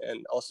time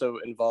and also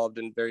involved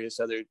in various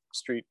other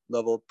street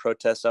level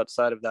protests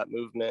outside of that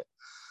movement.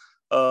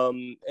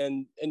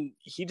 And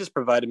he just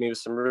provided me with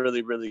some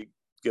really, really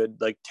good,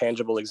 like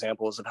tangible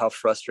examples of how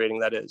frustrating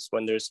that is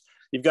when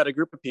you've got a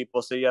group of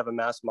people, so you have a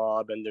mass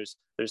mob, and there's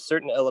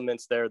certain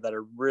elements there that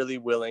are really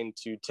willing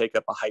to take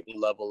up a heightened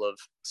level of,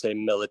 say,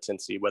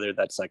 militancy, whether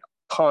that's like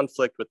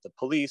conflict with the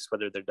police,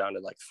 whether they're down to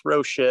like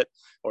throw shit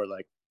or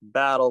like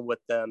battle with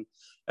them.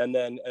 And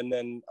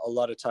then a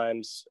lot of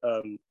times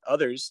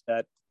others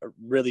that are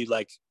really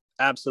like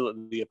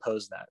absolutely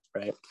oppose that,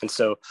 right? And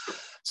so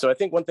I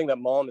think one thing that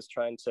Malm is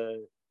trying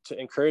to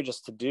encourage us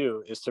to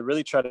do is to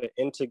really try to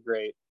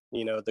integrate,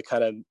 the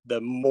kind of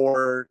the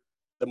more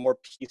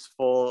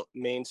peaceful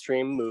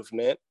mainstream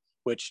movement,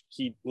 which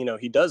he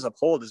does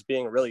uphold as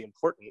being really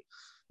important,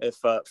 if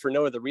for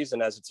no other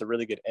reason as it's a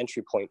really good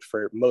entry point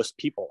for most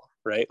people,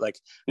 right? Like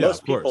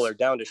most people are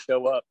down to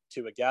show up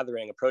to a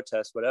gathering, a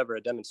protest, whatever,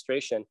 a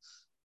demonstration.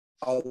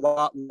 A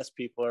lot less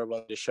people are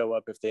willing to show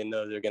up if they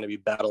know they're going to be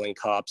battling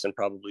cops and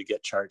probably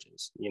get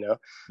charges,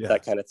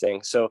 that kind of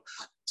thing. So,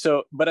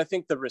 but I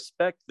think the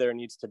respect there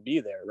needs to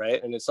be there,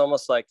 right? And it's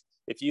almost like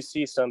if you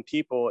see some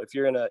people, if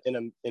you're in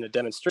a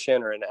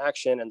demonstration or an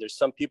action, and there's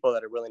some people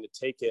that are willing to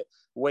take it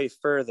way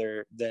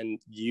further than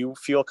you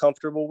feel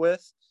comfortable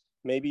with,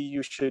 maybe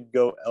you should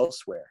go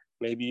elsewhere.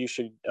 Maybe you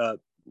should,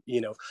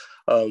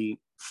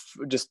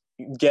 just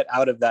get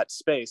out of that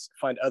space,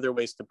 find other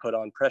ways to put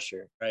on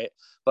pressure, right?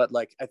 But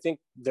like, I think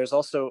there's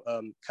also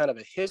kind of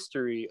a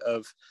history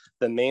of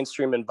the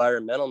mainstream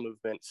environmental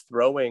movement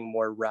throwing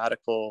more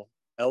radical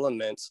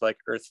elements like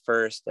Earth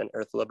First and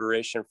Earth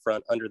Liberation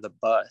Front under the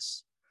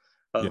bus,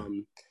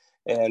 and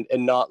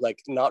not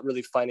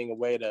really finding a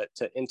way to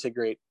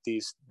integrate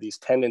these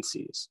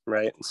tendencies,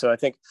 right? And so I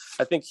think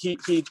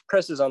he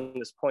presses on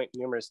this point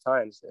numerous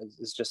times.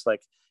 It's just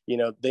like,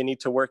 they need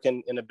to work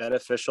in a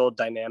beneficial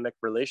dynamic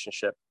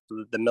relationship,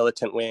 the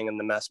militant wing and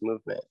the mass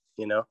movement,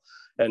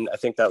 and I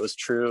think that was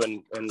true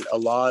in a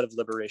lot of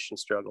liberation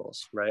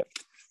struggles, right?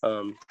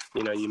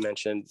 You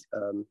mentioned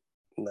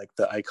like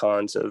the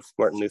icons of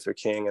Martin Luther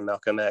King and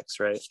Malcolm X,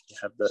 right? You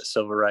have the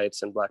civil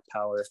rights and Black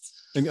Power.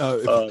 And,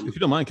 if you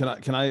don't mind,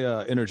 can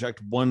I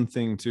interject one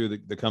thing too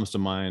that comes to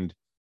mind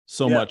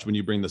so much when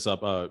you bring this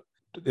up?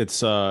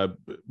 It's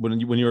when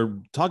you were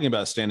talking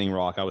about Standing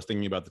Rock, I was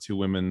thinking about the two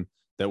women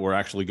that were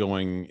actually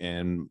going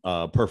and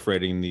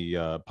perforating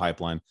the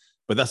pipeline,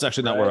 but that's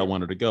actually not where I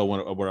wanted to go.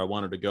 Where I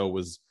wanted to go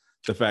was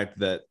the fact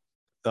that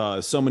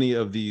so many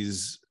of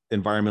these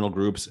environmental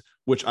groups,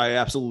 which I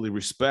absolutely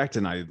respect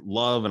and I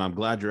love, and I'm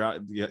glad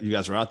you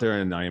guys are out there,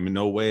 and I am in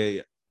no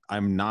way,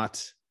 I'm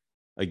not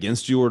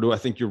against you, or do I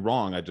think you're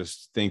wrong. I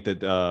just think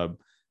that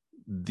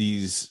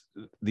these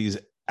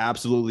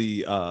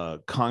absolutely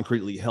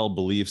concretely held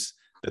beliefs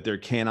that there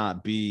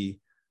cannot be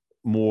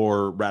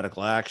more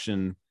radical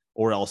action,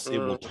 or else it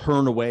will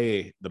turn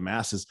away the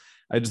masses.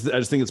 I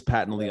just think it's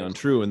patently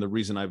untrue. And the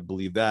reason I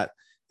believe that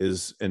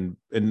is, and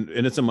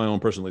it's in my own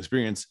personal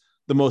experience,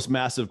 the most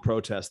massive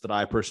protests that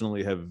I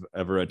personally have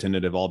ever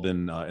attended have all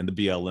been in the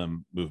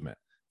BLM movement,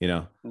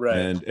 Right.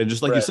 And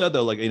just like you said,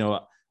 though, like,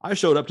 I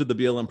showed up to the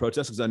BLM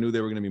protests because I knew they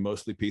were going to be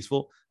mostly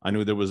peaceful. I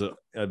knew there was a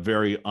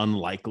very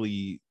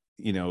unlikely,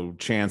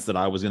 chance that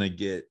I was going to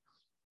get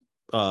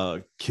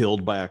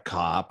killed by a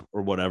cop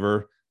or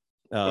whatever,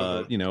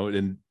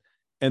 and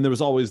there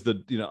was always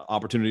the,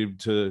 opportunity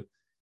to,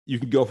 you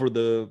could go for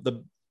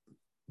the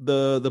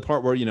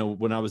part where,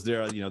 when I was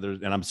there,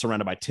 and I'm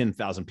surrounded by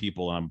 10,000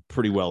 people and I'm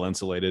pretty well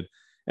insulated.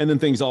 And then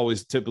things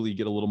always typically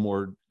get a little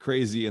more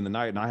crazy in the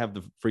night, and I have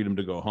the freedom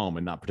to go home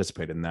and not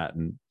participate in that.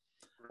 And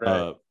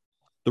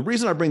the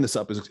reason I bring this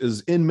up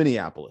is in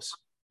Minneapolis,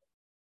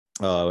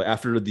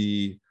 after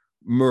the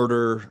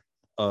murder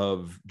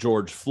of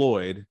George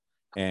Floyd,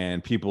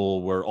 and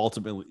people were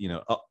ultimately,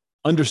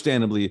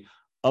 understandably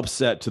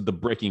upset to the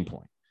breaking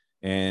point,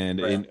 and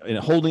in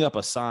holding up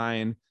a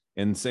sign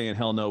and saying,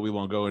 hell no, we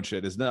won't go and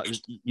shit, is not,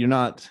 you're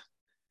not,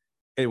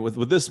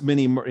 with this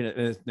many,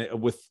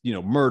 with,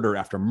 murder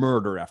after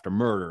murder after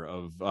murder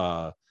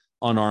of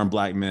unarmed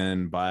black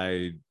men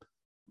by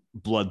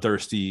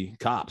bloodthirsty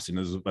cops,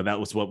 that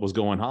was what was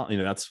going on,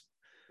 that's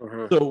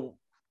so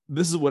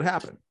this is what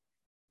happened.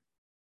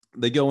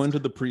 They go into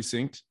the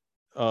precinct,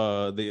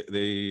 the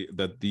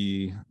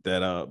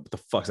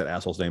fuck's that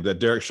asshole's name that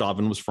Derek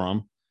Chauvin was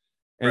from,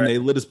 and they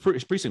lit his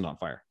precinct on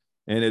fire,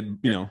 and it,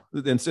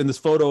 and this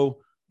photo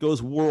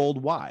goes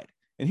worldwide.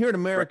 And here in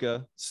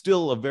America,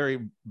 still a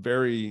very,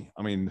 very,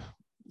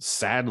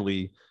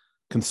 sadly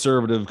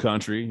conservative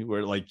country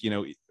where, like,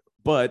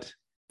 but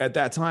at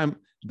that time,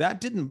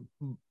 that didn't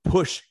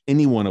push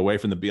anyone away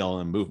from the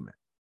BLM movement.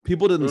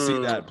 People didn't see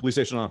that police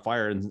station on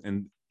fire,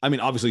 and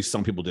obviously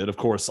some people did. Of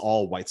course,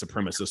 all white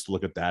supremacists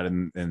look at that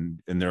and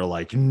they're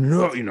like,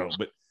 no,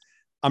 but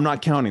I'm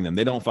not counting them.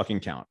 They don't fucking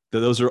count.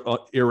 Those are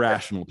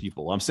irrational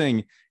people. I'm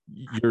saying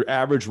your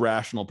average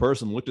rational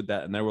person looked at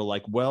that and they were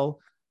like, well,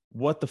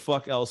 what the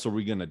fuck else are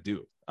we going to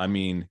do?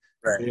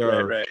 They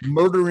are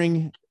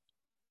murdering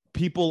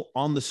people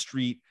on the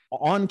street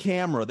on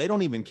camera. They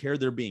don't even care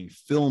they're being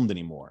filmed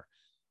anymore.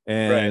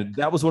 And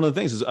that was one of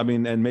the things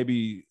and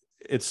maybe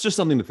it's just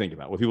something to think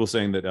about with people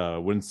saying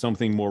that when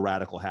something more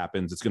radical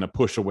happens, it's going to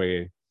push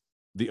away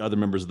the other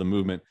members of the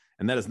movement.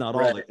 And that is not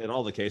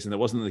all the case. And that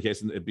wasn't the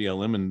case at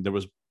BLM. And there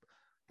was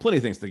plenty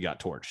of things that got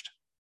torched.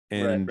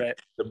 And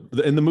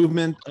the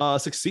movement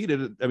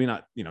succeeded.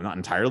 Not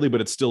entirely,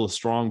 but it's still a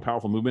strong,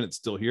 powerful movement. It's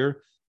still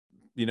here.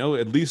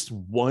 At least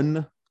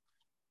one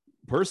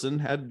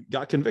person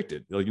got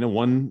convicted.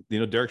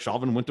 Derek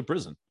Chauvin went to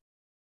prison.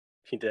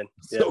 He did.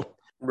 So, yeah.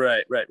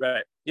 Right.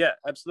 Yeah,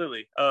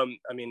 absolutely.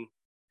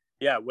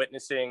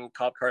 Witnessing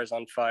cop cars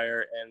on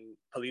fire and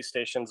police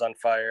stations on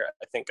fire,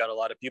 I think got a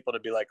lot of people to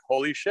be like,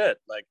 holy shit,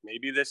 like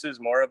maybe this is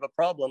more of a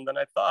problem than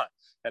I thought.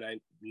 And I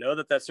know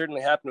that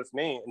certainly happened with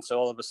me. And so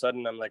all of a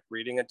sudden I'm like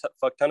reading a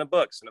fuck ton of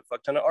books and a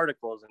fuck ton of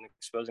articles and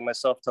exposing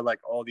myself to like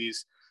all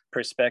these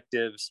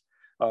perspectives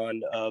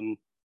on,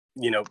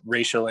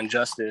 racial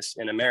injustice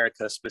in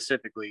America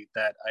specifically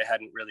that I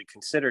hadn't really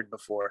considered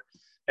before.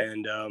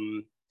 And,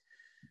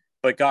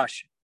 but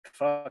gosh,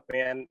 fuck,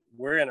 man,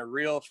 we're in a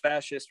real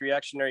fascist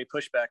reactionary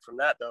pushback from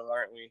that, though,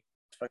 aren't we?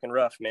 It's fucking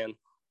rough, man.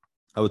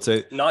 I would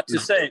say not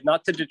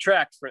to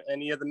detract from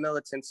any of the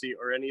militancy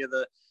or any of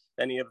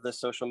the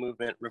social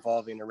movement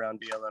revolving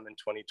around BLM in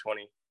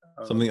 2020.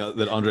 Something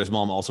that Andres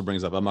Malm also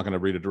brings up. I'm not going to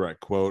read a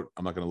direct quote.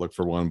 I'm not going to look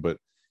for one, but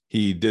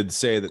he did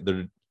say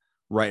that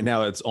right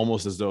now it's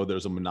almost as though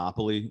there's a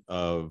monopoly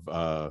of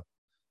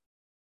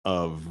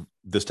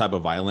this type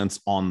of violence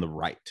on the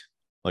right.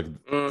 Like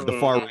the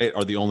far right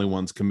are the only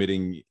ones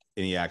committing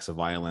any acts of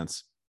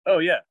violence. Oh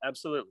yeah,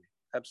 absolutely.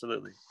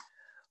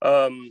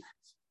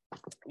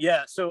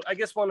 So I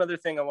guess one other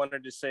thing I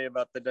wanted to say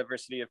about the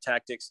diversity of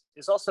tactics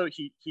is also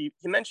he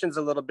mentions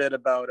a little bit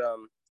about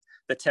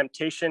the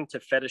temptation to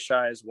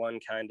fetishize one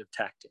kind of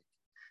tactic,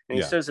 and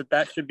he says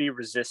that should be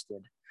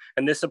resisted.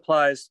 And this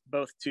applies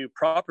both to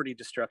property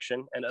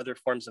destruction and other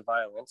forms of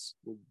violence.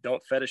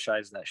 Don't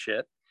fetishize that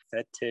shit.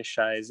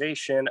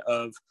 Fetishization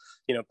of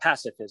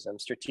pacifism,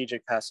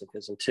 strategic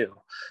pacifism too.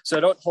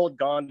 So don't hold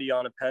Gandhi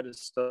on a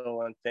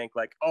pedestal and think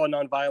like, oh,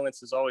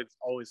 nonviolence is always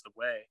the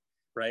way,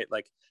 right?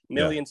 Like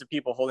millions of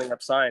people holding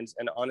up signs,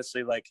 and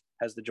honestly, like,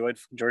 has the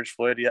George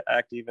Floyd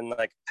Act even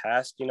like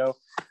passed?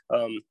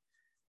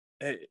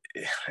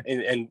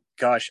 And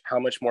gosh, how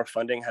much more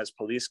funding has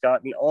police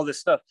gotten? All this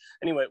stuff.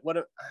 Anyway, what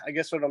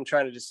I'm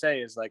trying to just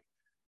say is like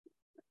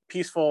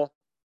peaceful,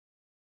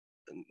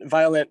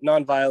 violent,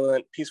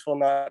 non-violent, peaceful,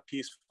 not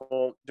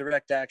peaceful,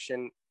 direct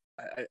action.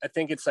 I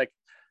think it's like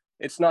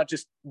it's not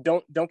just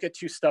don't get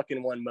too stuck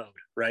in one mode,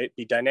 right?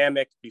 Be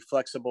dynamic, be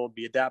flexible,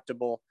 be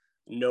adaptable.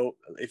 No,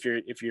 if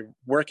you're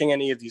working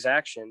any of these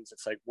actions,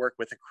 it's like work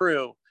with a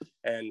crew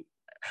and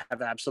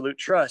have absolute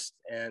trust.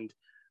 And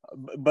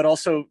but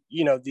also,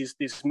 you know, these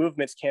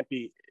movements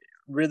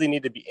really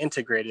need to be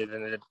integrated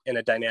in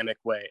a dynamic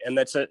way, and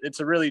it's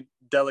a really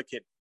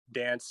delicate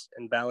dance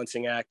and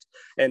balancing act.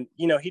 And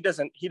you know, he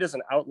doesn't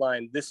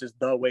outline this is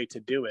the way to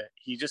do it.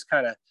 He just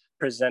kind of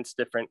presents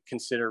different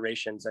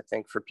considerations, I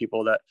think, for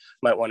people that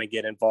might want to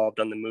get involved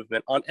on the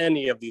movement on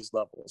any of these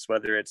levels,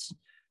 whether it's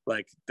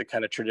like the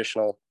kind of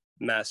traditional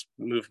mass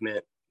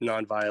movement,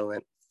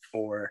 nonviolent,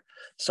 or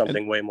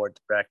something way more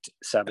direct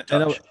sabotage.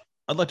 And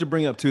I'd like to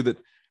bring up too that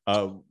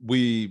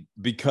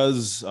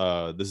because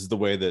this is the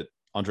way that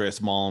Andreas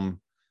Malm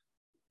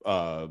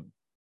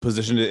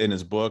positioned it in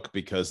his book,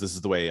 because this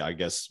is the way I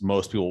guess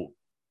most people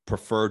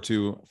prefer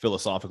to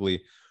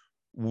philosophically,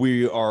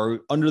 we're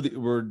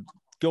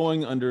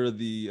going under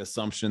the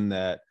assumption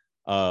that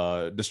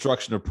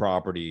destruction of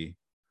property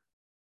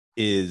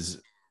is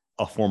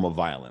a form of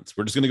violence.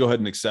 We're just going to go ahead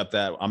and accept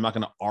that. I'm not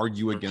going to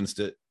argue against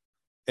it.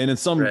 And in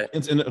some, right.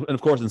 and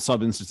of course, in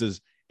some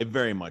instances, it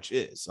very much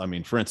is. I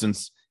mean, for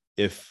instance,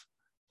 if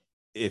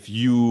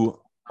you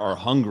are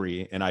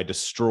hungry and I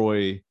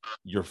destroy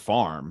your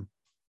farm,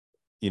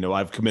 you know,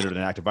 I've committed an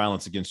act of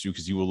violence against you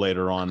because you will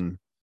later on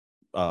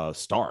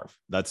starve.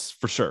 That's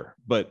for sure.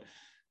 But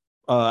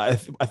I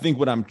think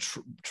what I'm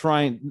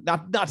trying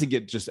not to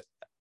get just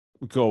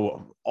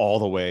go all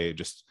the way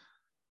just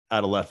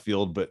out of left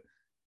field, but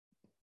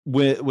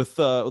with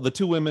the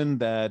two women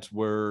that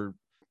were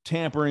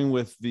tampering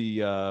with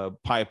the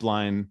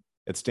pipeline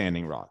at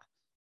Standing Rock.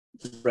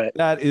 Right.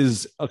 That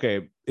is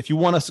okay. If you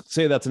want to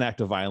say that's an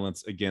act of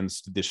violence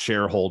against the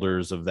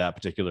shareholders of that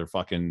particular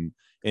fucking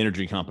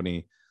energy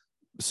company,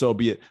 so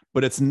be it.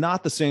 But it's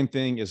not the same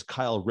thing as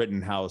Kyle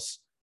Rittenhouse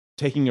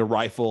taking a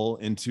rifle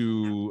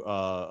into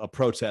a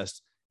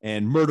protest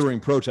and murdering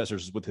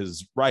protesters with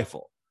his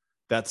rifle.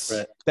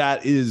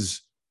 That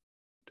is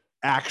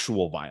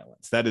actual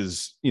violence. That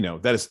is, you know,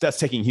 that's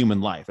taking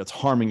human life. That's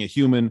harming a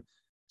human.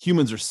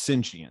 Humans are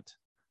sentient.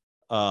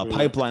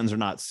 Pipelines are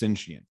not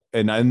sentient.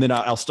 And then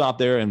I'll stop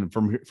there. And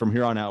from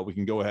here on out, we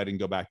can go ahead and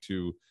go back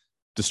to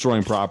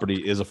destroying property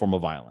is a form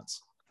of violence.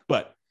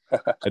 But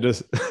I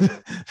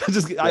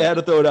I had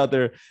to throw it out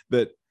there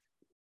that,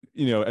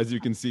 you know, as you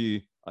can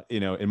see, you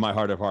know, in my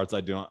heart of hearts,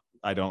 I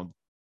don't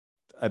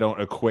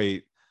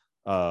equate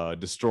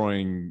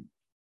destroying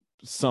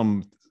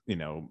some, you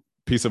know,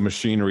 piece of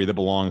machinery that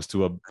belongs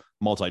to a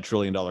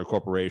multi-trillion-dollar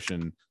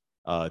corporation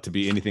to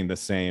be anything the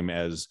same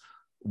as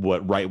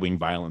what right-wing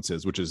violence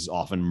is, which is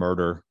often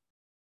murder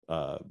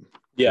or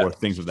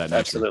things of that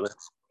nature.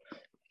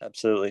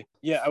 Absolutely.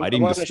 Yeah. I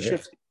want to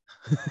shift.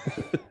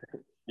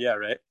 Yeah.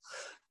 Right.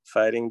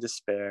 Fighting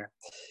despair.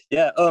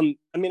 Yeah. I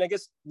mean, I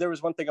guess there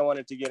was one thing I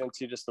wanted to get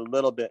into just a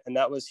little bit, and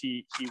that was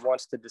he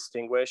wants to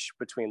distinguish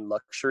between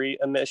luxury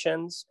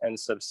emissions and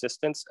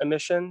subsistence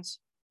emissions.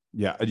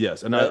 Yeah.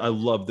 Yes. And right? I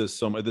love this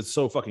so much. It's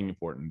so fucking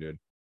important, dude.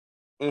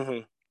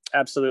 Mm-hmm.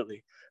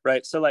 Absolutely.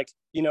 Right. So like,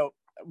 you know,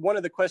 one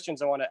of the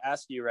questions I want to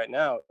ask you right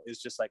now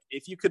is just like,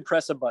 if you could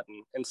press a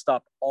button and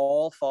stop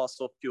all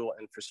fossil fuel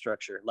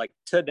infrastructure, like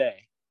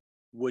today,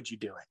 would you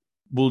do it?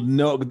 Well,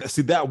 no,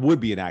 see, that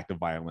would be an act of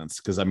violence.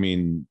 Cause I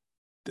mean,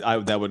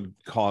 that would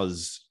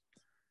cause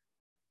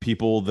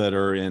people that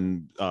are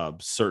in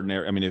certain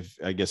areas. I mean,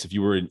 if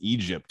you were in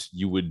Egypt,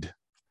 you would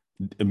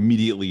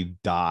immediately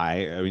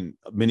die. I mean,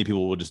 many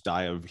people would just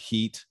die of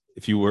heat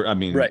if you were, I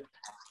mean, right.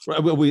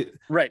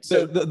 Right.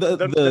 So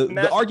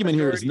the argument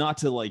here is not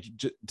to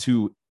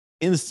to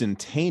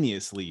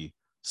instantaneously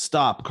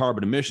stop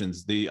carbon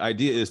emissions. The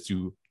idea is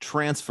to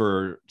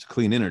transfer to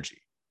clean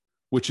energy,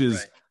 which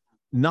is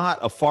not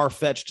a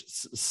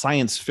far-fetched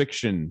science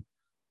fiction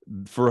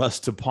for us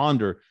to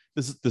ponder.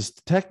 This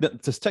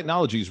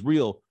technology is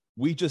real.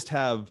 We just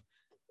have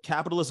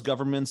capitalist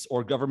governments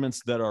or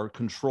governments that are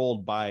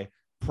controlled by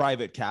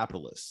private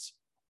capitalists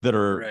that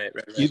are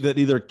that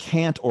either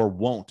can't or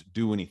won't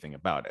do anything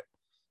about it.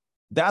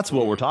 That's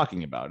what we're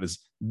talking about. Is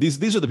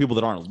these are the people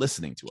that aren't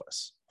listening to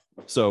us.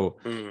 So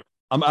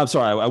I'm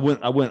sorry, I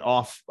went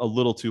off a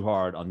little too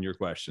hard on your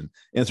question.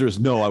 Answer is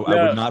no. I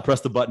would not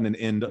press the button and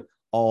end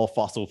all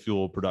fossil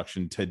fuel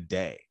production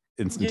today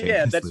instantaneously.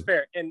 Yeah, that's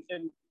fair. And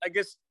I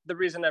guess the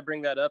reason I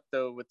bring that up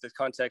though, with the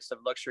context of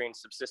luxury and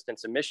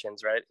subsistence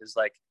emissions, right, is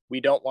like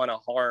we don't want to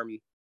harm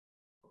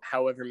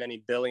however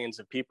many billions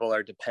of people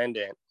are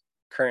dependent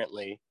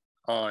currently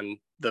on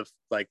the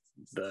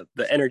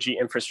energy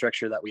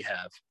infrastructure that we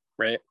have.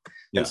 Right.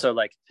 Yeah. And so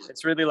like,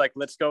 it's really like,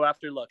 let's go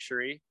after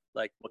luxury.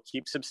 Like we'll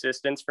keep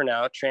subsistence for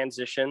now,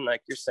 transition,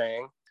 like you're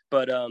saying.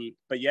 But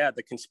yeah,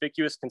 the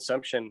conspicuous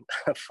consumption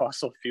of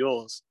fossil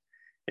fuels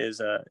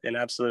is an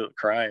absolute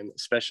crime,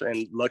 especially,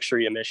 and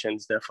luxury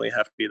emissions definitely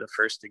have to be the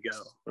first to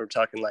go. We're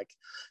talking like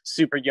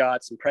super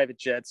yachts and private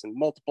jets and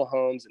multiple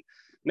homes and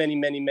many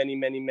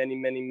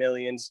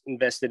millions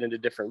invested into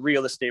different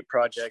real estate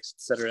projects,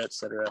 et cetera, et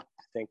cetera.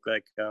 I think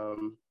like,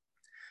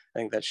 I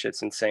think that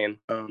shit's insane.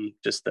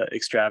 Just the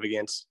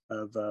extravagance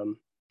of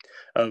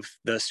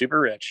the super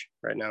rich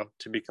right now,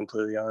 to be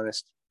completely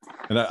honest.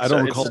 And I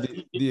don't recall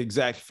the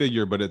exact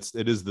figure, but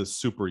it is the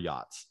super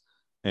yachts.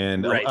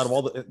 And right. Out of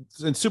all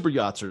and super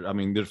yachts are, I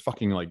mean, they're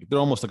fucking like, they're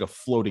almost like a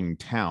floating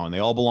town. They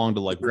all belong to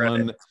like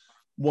right.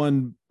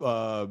 one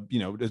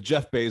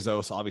Jeff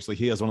Bezos. Obviously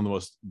he has one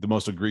of the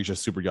most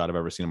egregious super yacht I've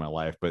ever seen in my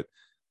life. But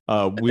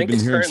we've been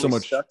hearing so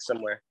much stuck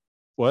somewhere.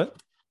 What?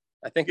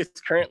 I think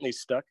it's currently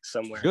stuck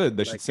somewhere. Good.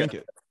 They should sink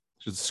it.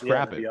 Should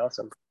scrap it. Be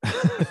awesome.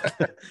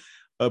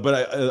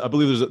 But I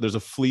believe there's a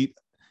fleet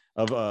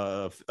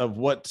of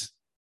what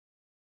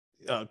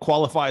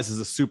qualifies as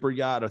a super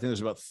yacht. I think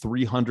there's about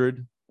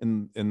 300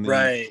 in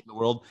the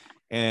world,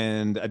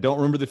 and I don't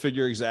remember the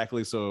figure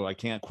exactly, so I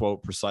can't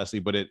quote precisely.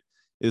 But it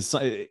is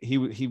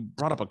he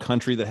brought up a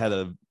country that had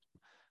a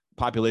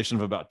population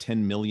of about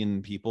 10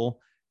 million people,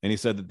 and he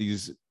said that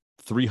these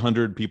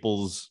 300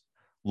 people's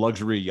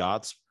luxury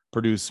yachts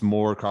produce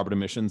more carbon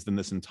emissions than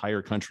this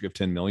entire country of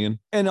 10 million.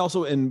 And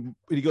also, and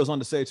he goes on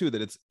to say too,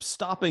 that it's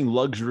stopping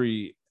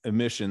luxury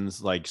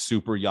emissions like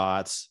super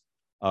yachts,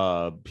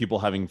 people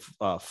having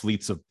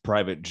fleets of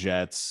private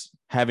jets,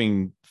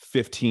 having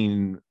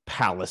 15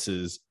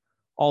 palaces,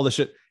 all the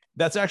shit.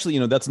 That's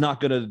actually, that's not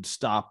going to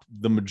stop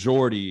the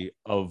majority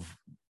of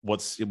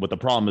what the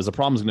problem is. The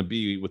problem is going to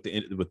be with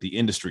the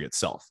industry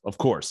itself, of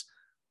course.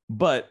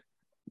 But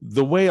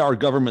the way our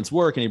governments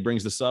work, and he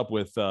brings this up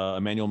with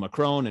Emmanuel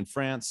Macron in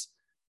France,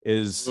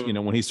 is,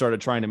 when he started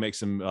trying to make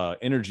some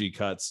energy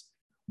cuts,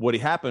 what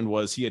happened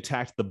was he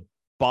attacked the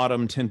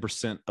bottom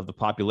 10% of the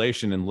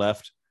population and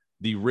left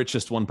the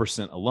richest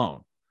 1%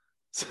 alone.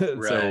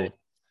 So,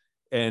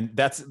 and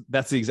that's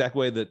the exact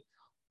way that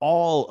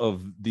all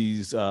of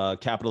these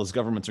capitalist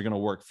governments are going to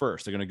work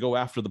first. They're going to go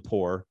after the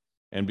poor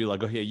and be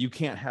like, oh yeah, you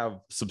can't have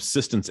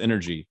subsistence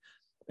energy.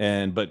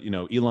 But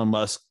Elon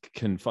Musk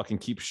can fucking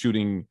keep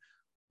shooting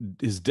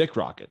his dick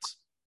rockets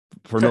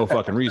for no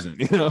fucking reason,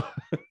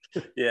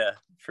 Yeah,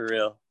 for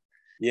real.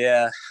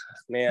 Yeah,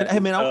 man. Hey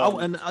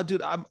man,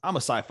 dude, I'm a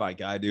sci-fi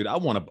guy, dude. I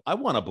want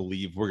to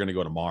believe we're gonna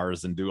go to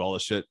Mars and do all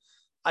this shit.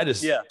 I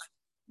just,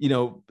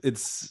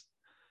 it's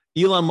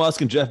Elon Musk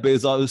and Jeff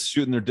Bezos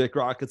shooting their dick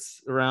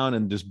rockets around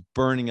and just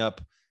burning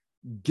up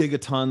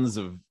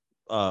gigatons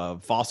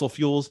of fossil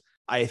fuels.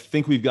 I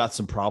think we've got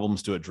some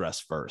problems to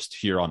address first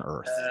here on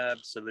Earth.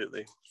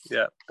 Absolutely.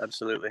 Yeah,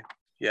 absolutely.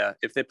 Yeah,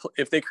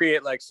 if they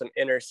create like some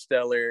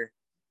interstellar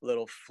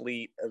little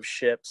fleet of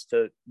ships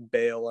to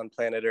bail on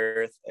planet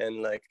Earth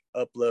and like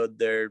upload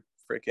their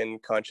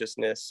freaking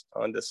consciousness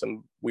onto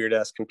some weird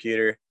ass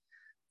computer,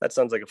 that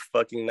sounds like a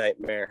fucking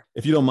nightmare.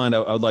 If you don't mind,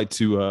 I would like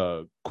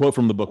to quote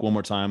from the book one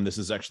more time. This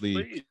is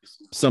actually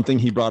something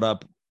he brought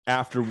up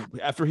after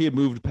he had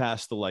moved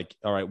past the like,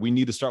 all right, we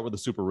need to start with the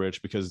super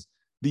rich, because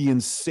the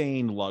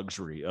insane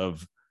luxury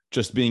of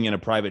just being in a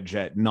private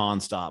jet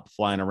nonstop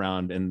flying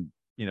around, and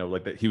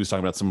like that, he was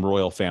talking about some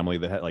royal family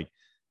that had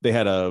they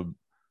had a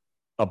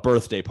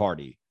birthday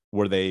party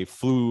where they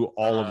flew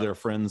all of their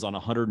friends on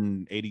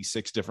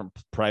 186 different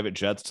private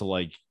jets to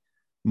like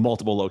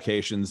multiple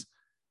locations.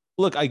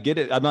 Look, I get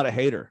it. I'm not a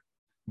hater,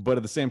 but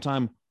at the same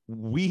time,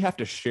 we have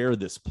to share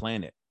this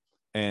planet,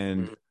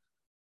 and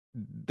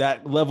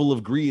that level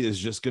of greed is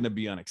just going to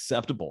be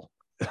unacceptable.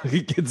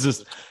 It's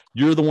just,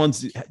 you're the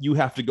ones, you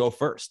have to go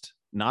first,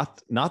 not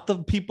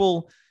the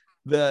people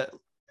that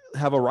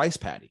have a rice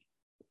paddy,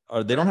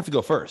 or they don't have to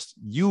go first.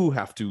 You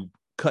have to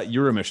cut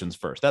your emissions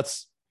first.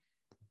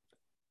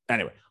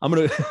 Anyway, I'm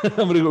gonna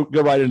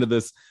go right into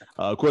this,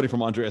 quoting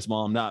from Andreas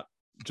Malm, not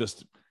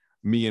just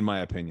me and my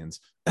opinions.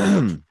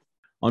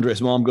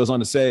 Andreas Malm goes on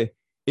to say,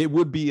 it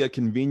would be a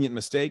convenient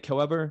mistake,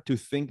 however, to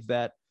think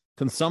that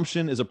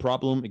consumption is a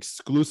problem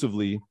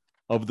exclusively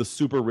of the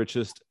super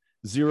richest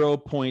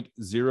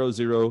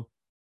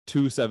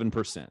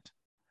 0.0027%.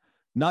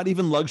 Not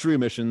even luxury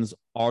emissions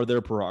are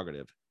their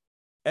prerogative.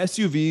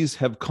 SUVs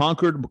have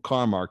conquered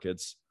car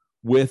markets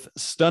with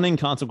stunning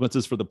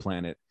consequences for the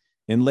planet.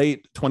 In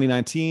late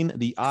 2019,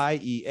 the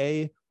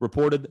IEA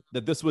reported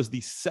that this was the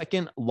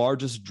second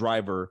largest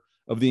driver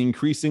of the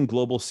increasing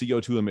global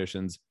CO2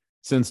 emissions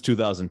since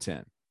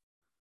 2010.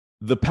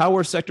 The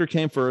power sector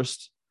came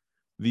first,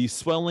 the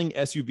swelling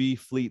SUV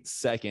fleet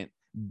second,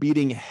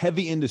 beating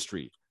heavy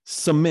industry,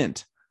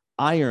 cement,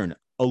 iron,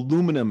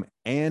 aluminum,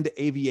 and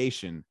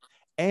aviation,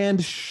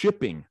 and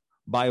shipping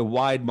by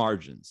wide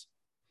margins.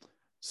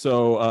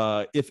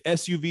 So if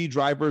SUV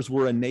drivers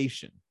were a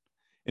nation,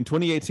 in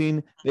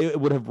 2018, they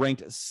would have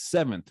ranked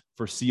 7th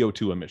for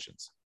CO2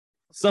 emissions.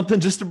 Something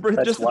just to bring,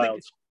 just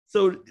wild.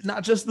 So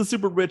not just the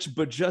super rich,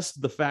 but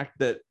just the fact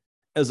that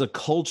as a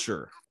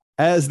culture,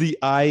 as the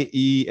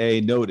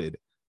IEA noted,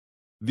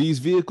 these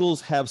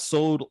vehicles have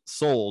sold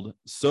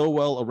so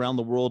well around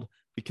the world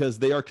because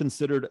they are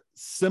considered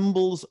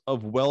symbols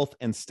of wealth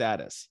and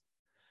status.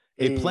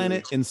 A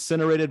planet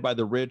incinerated by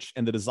the rich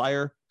and the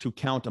desire to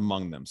count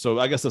among them. So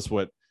I guess that's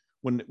what,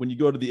 when you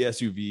go to the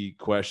SUV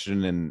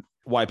question and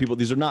why people,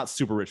 these are not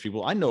super rich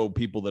people. I know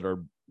people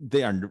that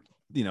they are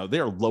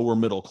lower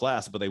middle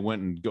class, but they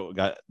went and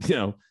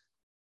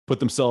put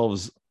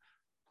themselves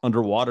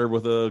underwater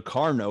with a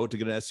car note to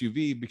get an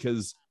SUV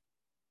because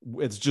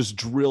it's just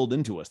drilled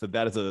into us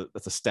that's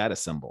a status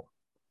symbol.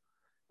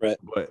 Right.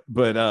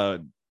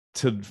 But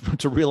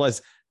to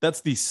realize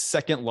that's the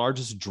second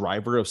largest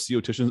driver of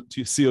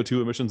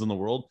CO2 emissions in the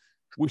world,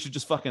 we should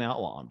just fucking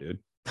outlaw them, dude.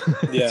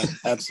 Yeah,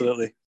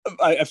 absolutely.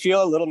 I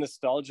feel a little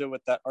nostalgia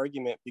with that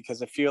argument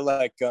because I feel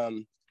like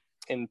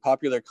in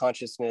popular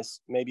consciousness,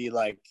 maybe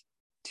like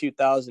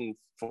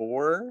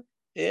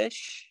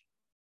 2004-ish.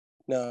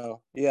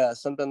 No, yeah,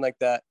 something like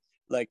that.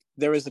 Like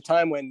there was a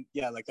time when,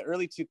 yeah, like the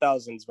early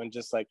 2000s when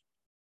just like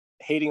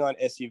hating on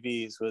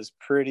SUVs was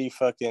pretty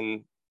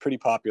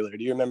popular.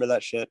 Do you remember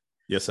that shit?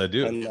 Yes, I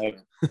do. And like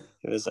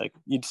it was like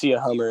you'd see a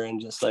Hummer and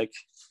just like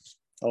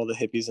all the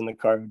hippies in the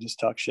car would just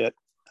talk shit.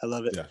 I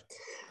love it. Yeah.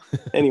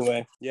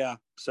 Anyway, yeah.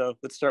 So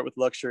let's start with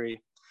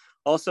luxury.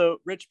 Also,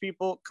 rich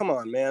people, come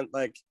on, man.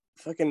 Like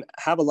fucking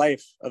have a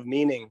life of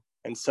meaning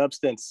and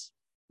substance,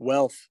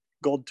 wealth,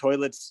 gold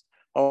toilets,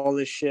 all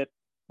this shit.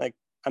 Like,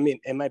 I mean,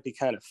 it might be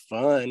kind of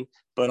fun,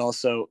 but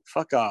also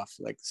fuck off.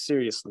 Like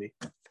seriously,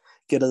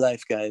 get a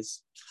life,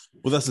 guys.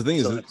 Well, that's the thing,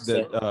 is So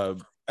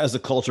that as a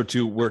culture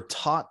too, we're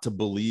taught to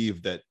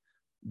believe that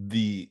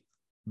the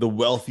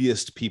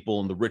wealthiest people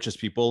and the richest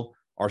people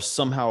are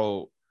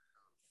somehow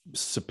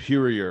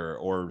superior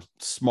or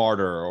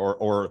smarter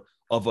or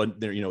of a,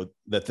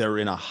 that they're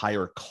in a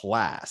higher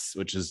class,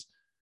 which is,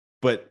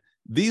 but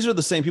these are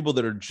the same people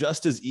that are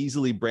just as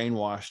easily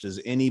brainwashed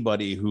as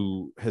anybody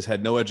who has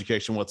had no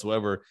education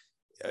whatsoever,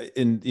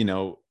 and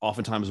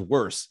oftentimes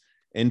worse,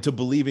 into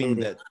believing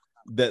that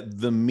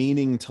the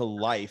meaning to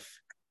life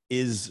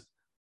is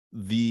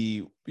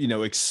the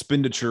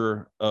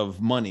expenditure of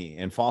money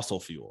and fossil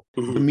fuel.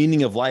 The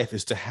meaning of life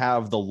is to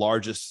have the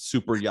largest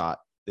super yacht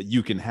that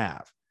you can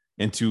have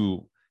and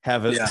to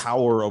have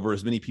power over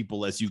as many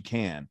people as you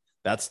can.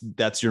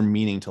 That's your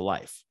meaning to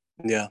life.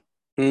 Yeah.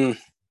 It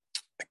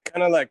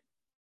kind of like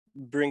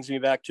brings me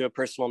back to a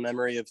personal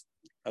memory of,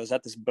 I was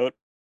at this boat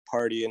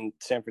party in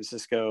San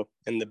Francisco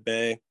in the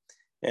Bay,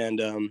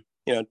 and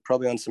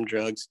probably on some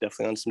drugs,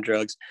 definitely on some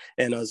drugs.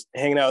 And I was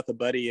hanging out with a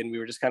buddy, and we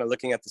were just kind of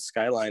looking at the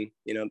skyline,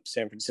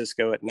 San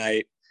Francisco at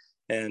night,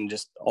 and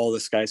just all the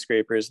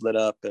skyscrapers lit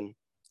up. And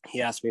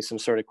he asked me some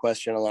sort of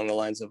question along the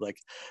lines of like,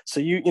 so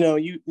you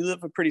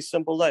live a pretty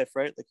simple life,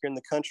 right? Like you're in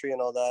the country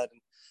and all that,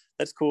 and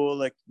that's cool.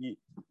 Like you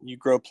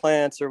grow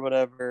plants or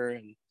whatever,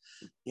 and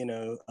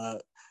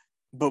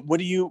but what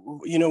do you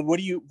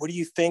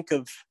think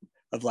of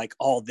like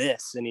all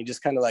this? And he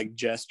just kind of like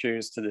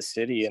gestures to the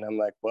city, and I'm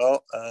like,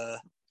 well, I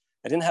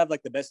didn't have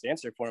like the best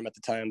answer for him at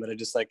the time, but I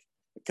just like,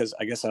 because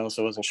I guess I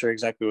also wasn't sure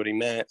exactly what he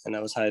meant, and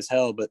I was high as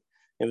hell. But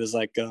it was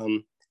like,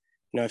 I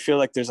feel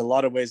like there's a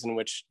lot of ways in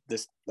which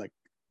this like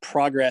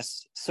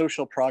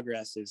social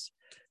progress is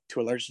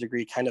to a large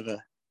degree kind of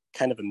a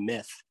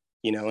myth,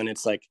 and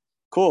it's like,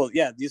 cool,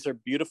 yeah, these are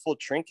beautiful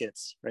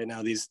trinkets right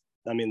now.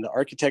 The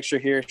architecture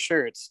here,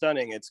 sure, it's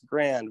stunning, it's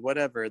grand,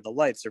 whatever, the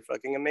lights are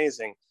fucking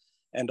amazing,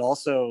 and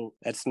also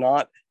it's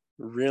not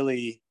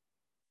really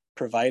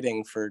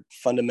providing for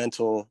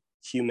fundamental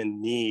human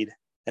need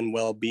and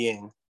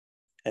well-being,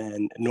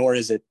 and nor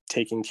is it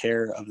taking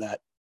care of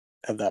that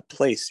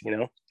place,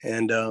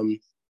 and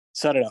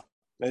so I don't know,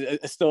 I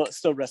still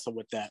wrestle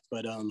with that,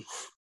 but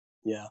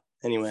yeah,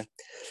 anyway,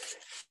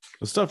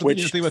 the stuff to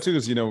think about too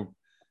is,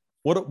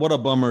 what a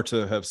bummer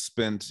to have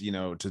spent,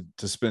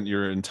 to spend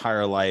your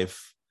entire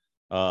life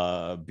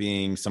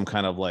being some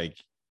kind of like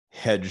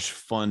hedge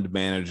fund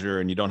manager,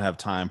 and you don't have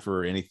time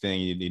for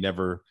anything. You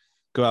never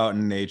go out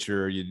in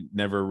nature. You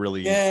never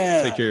really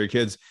take care of your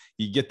kids.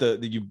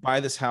 You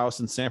buy this house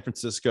in San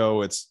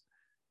Francisco. It's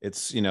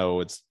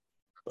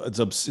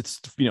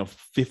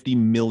 $50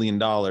 million.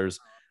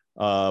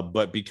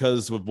 But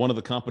because of one of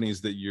the companies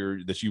that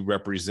you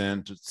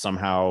represent,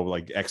 somehow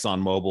like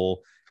ExxonMobil,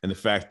 and the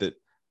fact that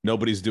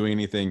nobody's doing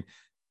anything,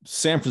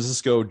 San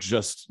Francisco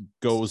just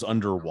goes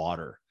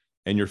underwater,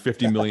 and your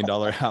 $50 million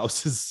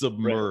house is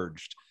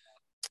submerged.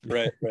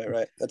 Right.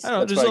 That's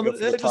just something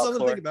to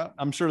think about.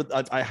 I'm sure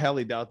I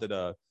highly doubt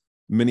that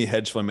many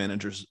hedge fund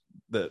managers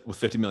that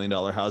with $50 million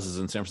houses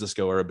in San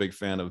Francisco are a big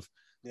fan of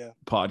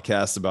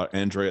podcasts about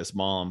Andreas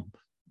Malm.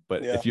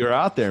 But if you're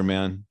out there,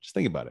 man, just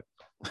think about it.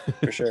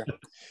 For sure.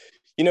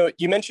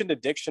 You mentioned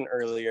addiction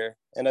earlier,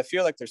 and I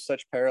feel like there's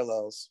such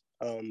parallels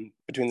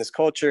between this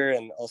culture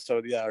and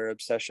also our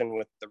obsession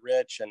with the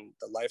rich and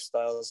the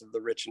lifestyles of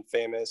the rich and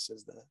famous,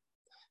 as the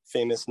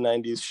famous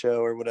 90s show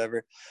or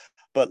whatever.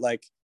 But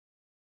like,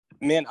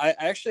 man, I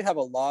actually have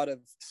a lot of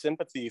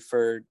sympathy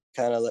for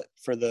kind of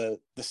for the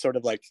sort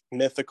of like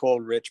mythical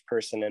rich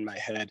person in my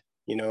head.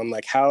 I'm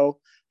like, how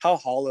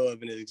hollow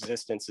of an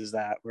existence is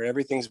that, where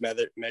everything's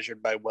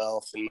measured by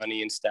wealth and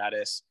money and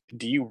status?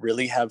 Do you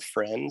really have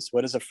friends?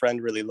 What does a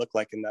friend really look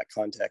like in that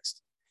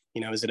context?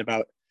 Is it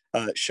about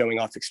showing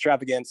off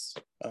extravagance?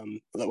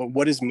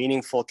 What is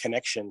meaningful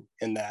connection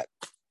in that?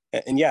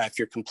 And if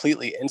you're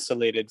completely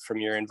insulated from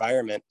your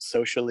environment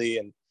socially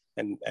and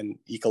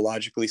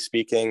ecologically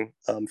speaking,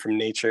 from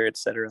nature,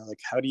 etc.,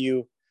 like how do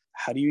you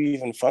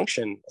even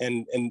function?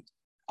 And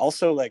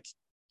also, like,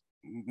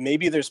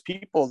 maybe there's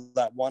people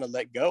that want to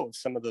let go of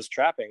some of those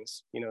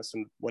trappings,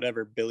 some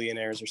whatever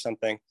billionaires or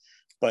something,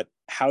 but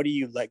how do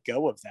you let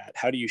go of that?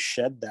 How do you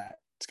shed that?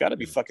 It's got to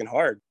be fucking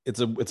hard. It's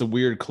a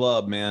weird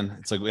club, man.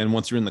 It's like, and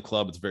once you're in the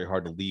club, it's very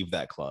hard to leave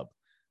that club.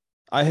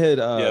 I had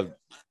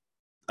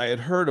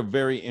heard a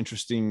very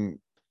interesting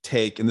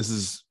take, and this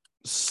is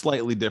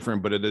slightly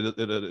different, but it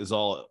is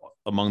all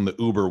among the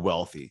uber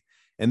wealthy.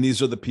 And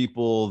these are the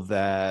people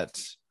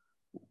that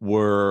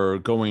were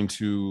going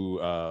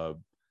to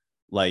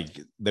like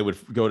they would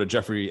go to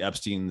Jeffrey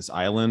Epstein's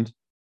island.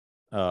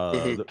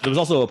 There was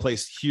also a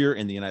place here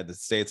in the United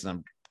States, and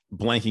I'm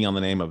blanking on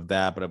the name of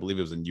that, but I believe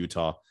it was in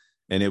Utah,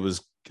 and it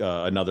was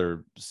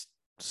another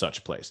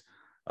such place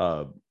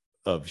of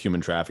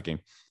human trafficking.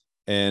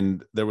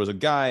 And there was a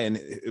guy, and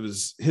it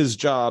was his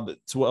job.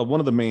 So one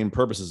of the main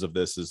purposes of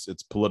this is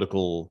it's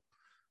political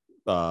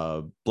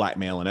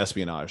blackmail and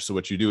espionage. So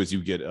what you do is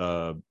you get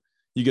a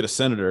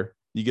senator,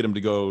 you get him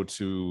to go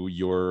to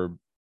your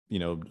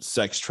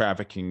sex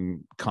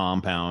trafficking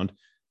compound,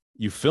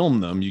 you film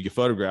them, you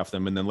photograph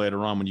them, and then later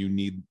on when you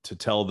need to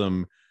tell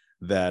them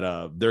that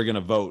they're going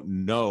to vote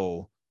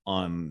no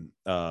on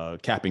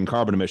capping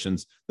carbon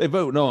emissions, they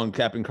vote no on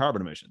capping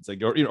carbin emissions,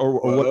 like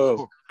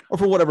or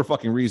for whatever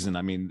fucking reason.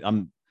 I mean,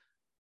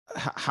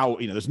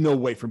 there's no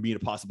way for me to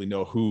possibly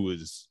know who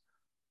is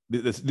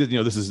this.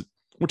 This is,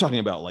 we're talking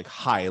about like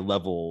high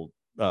level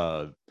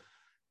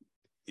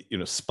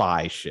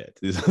spy shit.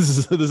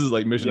 This is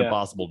like Mission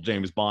Impossible,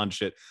 James Bond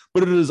shit,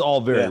 but it is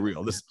all very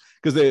real. This,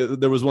 because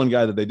there was one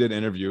guy that they did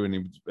interview,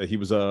 and he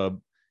was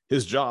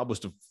his job was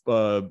to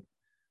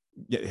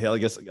I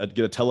guess get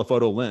a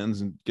telephoto lens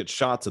and get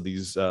shots of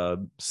these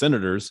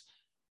senators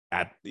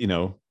at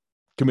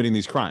committing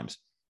these crimes.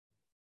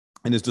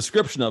 And his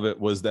description of it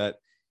was that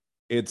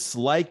it's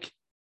like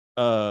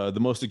the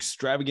most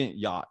extravagant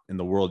yacht in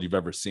the world you've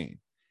ever seen.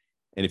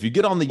 And if you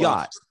get on the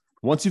yacht,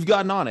 once you've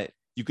gotten on it,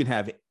 you can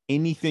have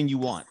anything you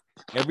want.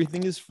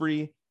 Everything is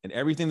free, and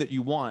everything that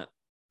you want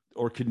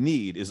or could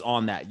need is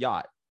on that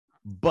yacht.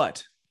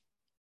 But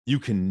you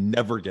can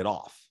never get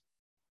off.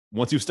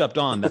 Once you've stepped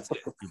on, that's it.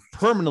 You're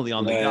permanently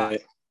on the yacht.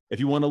 If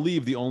you want to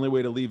leave, the only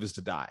way to leave is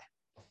to die.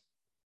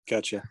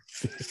 Gotcha.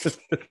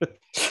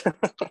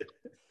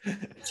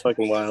 It's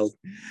fucking wild.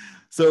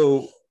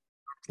 So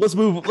let's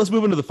move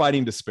into the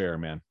fighting despair,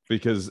 man,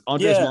 because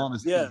Andres Malm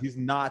is he's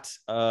not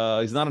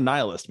a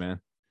nihilist,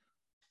 man.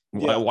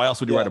 Why else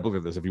would you write a book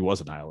of this if he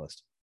was a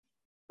nihilist?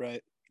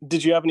 Right.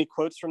 Did you have any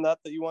quotes from that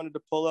you wanted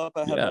to pull up?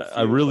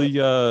 I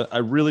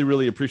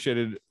really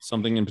appreciated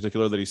something in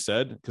particular that he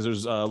said,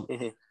 because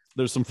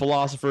there's some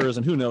philosophers,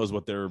 and who knows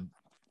what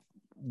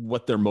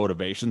their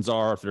motivations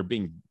are, if they're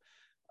being.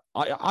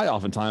 I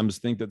oftentimes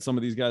think that some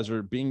of these guys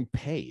are being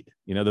paid,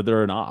 that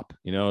they're an op,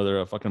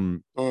 they're a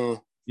fucking,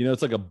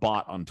 it's like a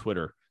bot on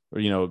Twitter,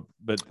 or,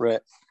 but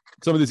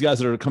some of these guys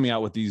that are coming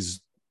out with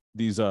these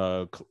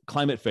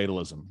climate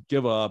fatalism,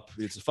 give up,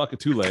 it's fucking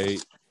too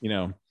late,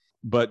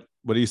 but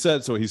what he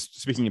said, so he's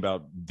speaking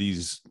about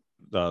these,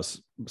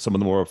 some of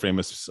the more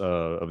famous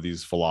of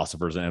these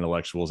philosophers and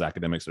intellectuals,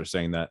 academics are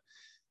saying that.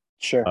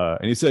 Sure.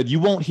 And he said,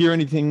 you won't hear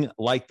anything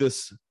like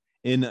this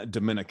in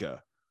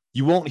Dominica.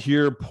 You won't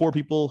hear poor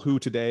people who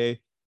today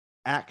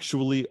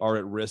actually are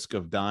at risk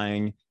of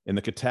dying in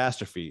the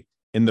catastrophe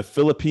in the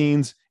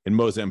Philippines, in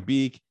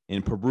Mozambique,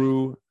 in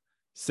Peru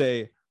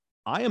say,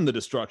 I am the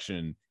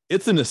destruction.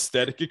 It's an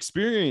aesthetic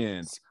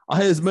experience.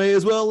 I may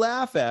as well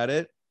laugh at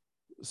it.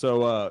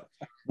 So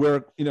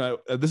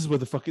this is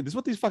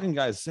what these fucking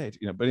guys say.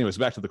 But anyways,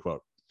 back to the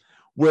quote.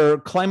 Where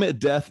climate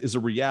death is a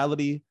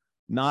reality,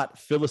 not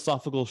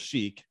philosophical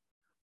chic,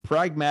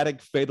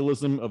 pragmatic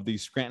fatalism of the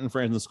Scranton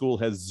Friends in School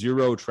has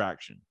zero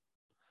traction.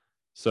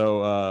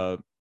 So I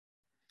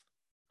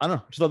don't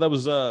know. I just thought that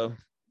was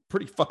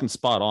pretty fucking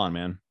spot on,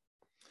 man.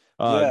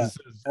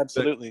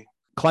 Absolutely.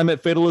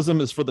 Climate fatalism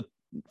is for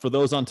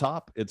those on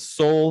top. Its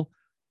sole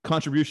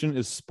contribution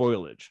is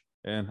spoilage,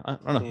 and I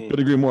don't know. Could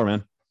agree more,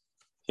 man.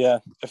 Yeah,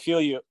 I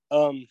feel you.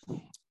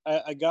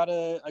 I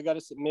gotta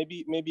say,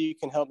 maybe you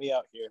can help me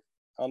out here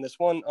on this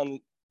one.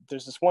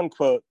 There's this one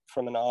quote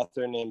from an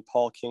author named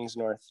Paul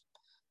Kingsnorth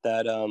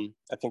that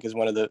I think is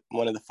one of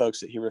the folks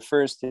that he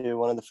refers to,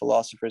 one of the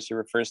philosophers he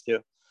refers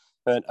to.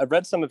 But I've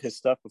read some of his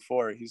stuff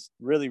before. He's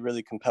really,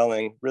 really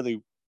compelling,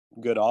 really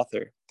good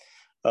author.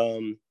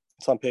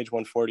 It's on page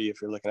 140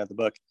 if you're looking at the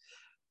book.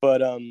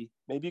 But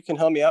maybe you can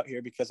help me out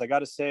here, because I got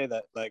to say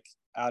that, like,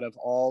 out of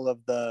all of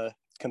the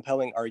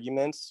compelling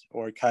arguments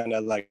or kind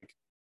of like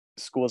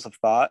schools of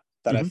thought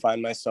that I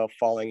find myself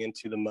falling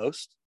into the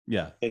most,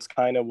 it's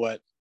kind of what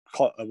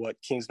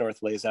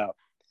Kingsnorth lays out.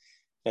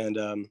 And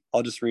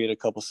I'll just read a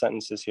couple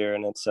sentences here.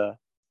 And it's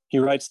he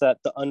writes that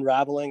the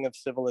unraveling of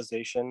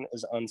civilization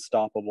is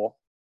unstoppable,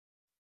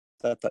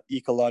 that the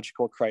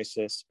ecological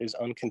crisis is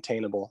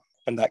uncontainable,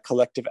 and that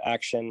collective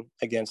action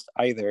against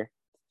either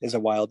is a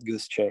wild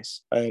goose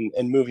chase. And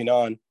moving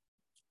on,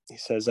 he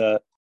says,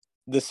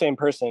 the same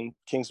person,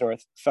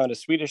 Kingsnorth, found a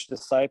Swedish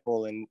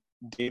disciple in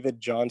David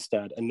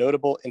Jonstad, a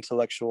notable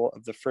intellectual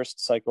of the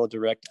first cycle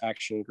direct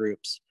action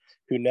groups,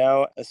 who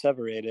now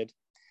asseverated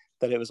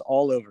that it was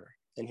all over,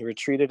 and he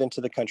retreated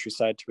into the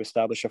countryside to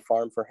establish a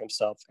farm for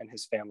himself and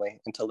his family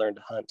and to learn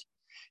to hunt.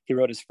 He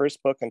wrote his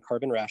first book on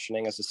carbon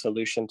rationing as a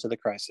solution to the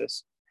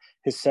crisis,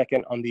 his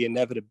second on the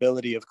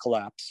inevitability of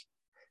collapse,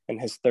 and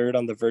his third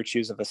on the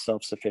virtues of a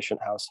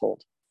self-sufficient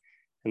household.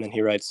 And then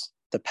he writes,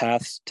 the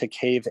paths to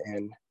cave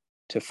in,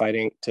 to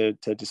fighting, to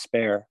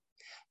despair,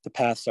 the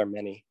paths are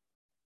many.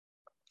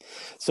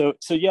 So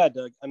yeah,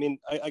 Doug, I mean,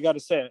 I got to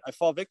say, I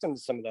fall victim to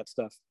some of that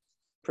stuff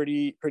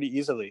pretty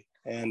easily.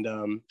 And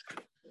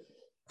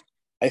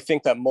I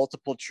think that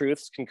multiple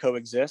truths can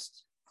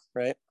coexist,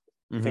 right?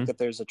 I think that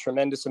there's a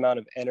tremendous amount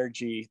of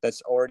energy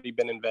that's already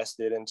been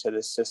invested into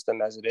this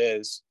system as it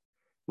is.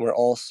 We're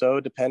all so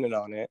dependent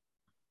on it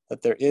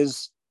that there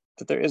is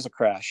a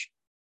crash,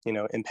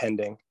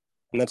 impending.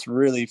 And that's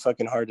really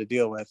fucking hard to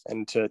deal with.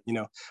 And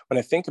when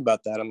I think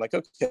about that, I'm like,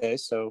 okay,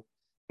 so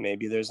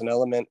maybe there's an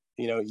element,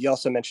 you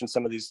also mentioned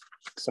some of these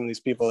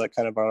people that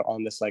kind of are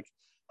on this, like,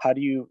 how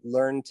do you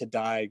learn to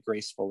die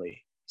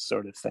gracefully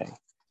sort of thing?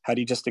 How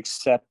do you just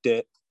accept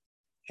it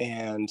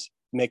and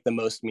make the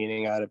most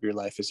meaning out of your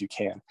life as you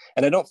can?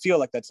 And I don't feel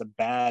like that's a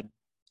bad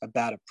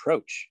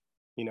approach,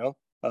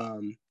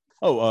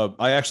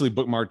 I actually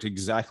bookmarked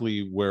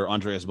exactly where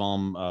Andreas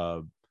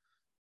Malm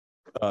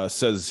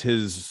says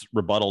his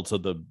rebuttal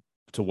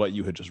to what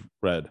you had just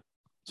read.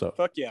 So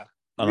fuck yeah.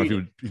 I don't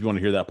know if you want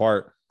to hear that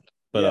part,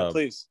 but yeah,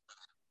 please.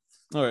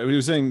 All right. He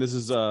was saying this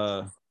is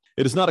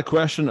it is not a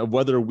question of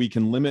whether we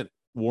can limit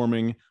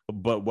warming,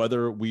 but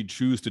whether we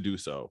choose to do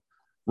so.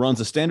 Runs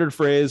a standard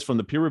phrase from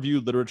the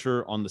peer-reviewed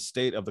literature on the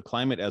state of the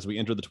climate as we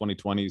enter the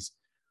 2020s.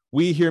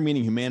 We here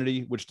meaning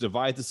humanity, which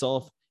divides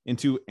itself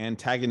into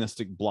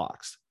antagonistic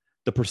blocks.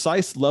 The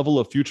precise level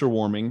of future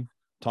warming,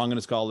 Tong and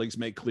his colleagues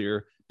make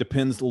clear,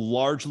 depends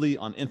largely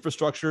on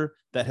infrastructure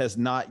that has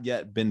not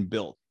yet been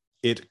built.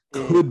 It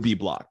could be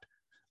blocked.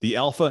 The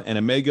alpha and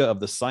omega of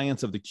the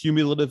science of the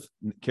cumulative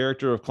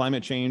character of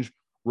climate change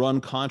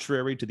run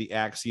contrary to the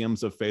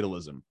axioms of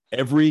fatalism.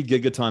 Every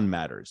gigaton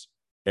matters.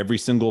 Every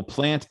single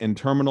plant and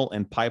terminal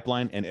and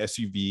pipeline and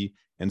SUV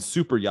and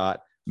super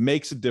yacht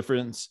makes a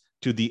difference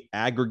to the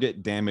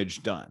aggregate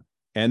damage done.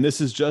 And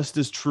this is just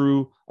as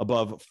true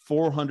above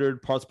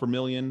 400 parts per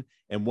million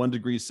and 1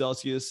 degree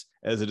Celsius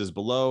as it is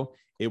below.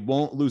 It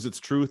won't lose its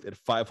truth at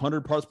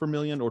 500 parts per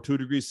million or 2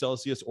 degrees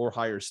Celsius or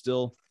higher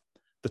still.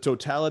 The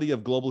totality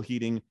of global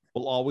heating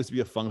will always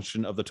be a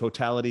function of the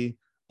totality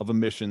of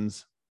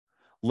emissions,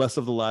 less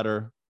of the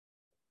latter,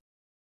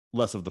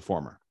 less of the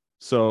former.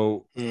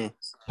 So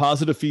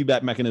positive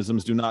feedback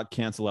mechanisms do not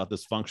cancel out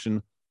this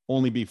function,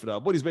 only beef it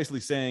up. What he's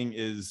basically saying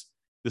is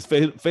this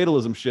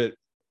fatalism shit.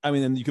 I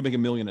mean, and you could make a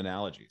million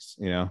analogies,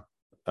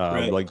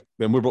 right. Like,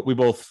 and we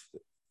both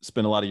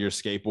spend a lot of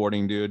years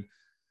skateboarding, dude.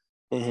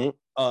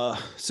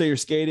 Say you're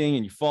skating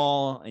and you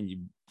fall and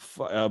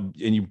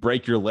you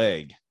break your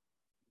leg,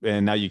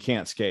 and now you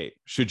can't skate.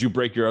 Should you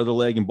break your other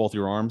leg and both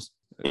your arms?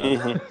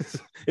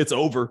 It's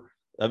over.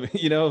 I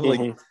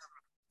mean,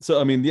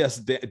 so I mean, yes,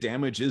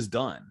 damage is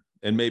done,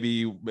 and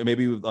maybe with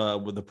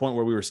the point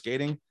where we were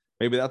skating,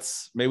 maybe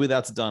that's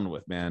done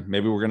with, man.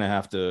 Maybe we're gonna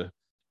have to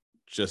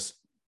just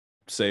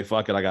say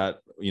fuck it. I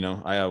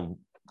have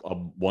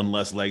one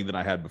less leg than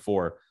I had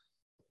before.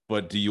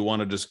 But do you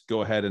want to just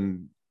go ahead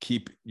and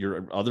keep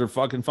your other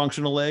fucking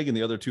functional leg and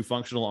the other 2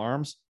 functional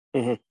arms?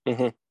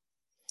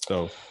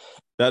 So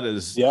that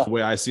is the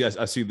way I see.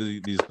 I see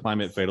these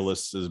climate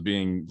fatalists as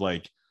being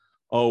like,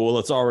 oh well,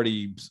 it's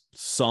already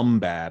some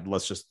bad.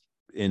 Let's just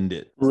end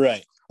it.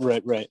 Right.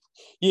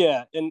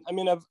 Yeah, and I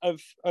mean,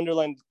 I've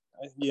underlined.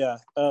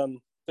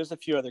 There's a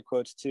few other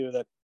quotes too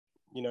that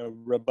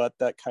rebut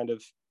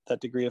that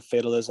degree of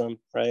fatalism.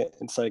 Right.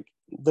 It's like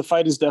the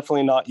fight is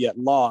definitely not yet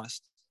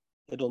lost.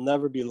 It'll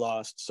never be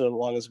lost so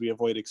long as we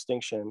avoid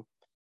extinction.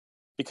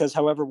 Because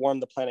however warm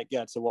the planet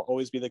gets, it will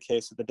always be the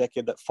case that the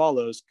decade that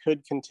follows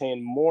could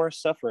contain more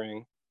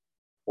suffering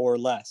or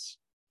less,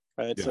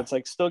 right? Yeah. So it's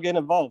like, still get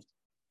involved.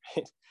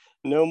 Right?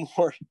 No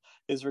more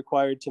is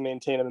required to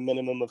maintain a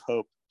minimum of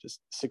hope. Just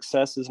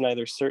success is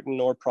neither certain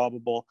nor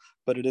probable,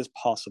 but it is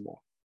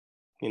possible,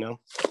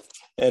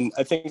 And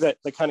I think that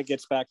kind of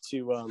gets back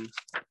to,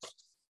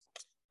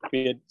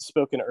 we had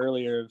spoken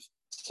earlier of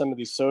some of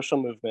these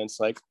social movements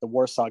like the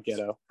Warsaw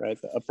Ghetto,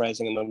 right? The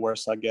uprising in the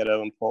Warsaw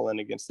Ghetto in Poland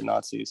against the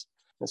Nazis.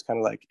 It's kind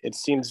of like, it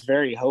seems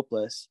very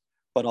hopeless,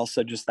 but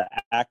also just the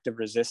act of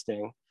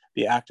resisting,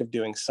 the act of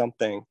doing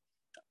something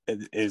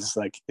is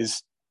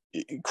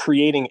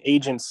creating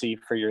agency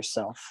for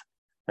yourself,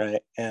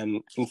 right?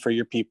 And for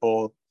your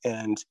people.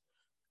 And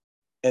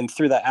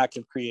through that act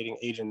of creating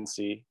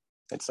agency,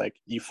 it's like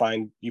you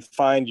find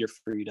your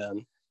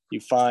freedom, you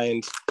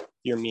find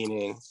your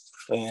meaning,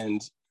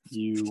 and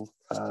you,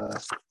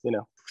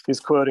 he's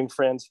quoting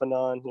Frantz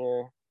Fanon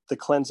here, the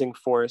cleansing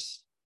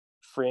force,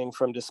 freeing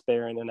from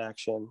despair and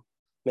inaction,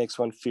 makes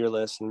one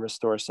fearless and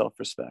restore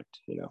self-respect,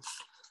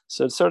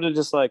 So it's sort of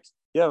just like,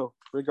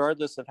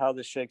 regardless of how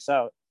this shakes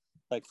out,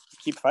 like,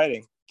 keep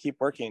fighting, keep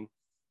working,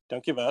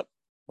 don't give up.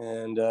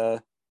 And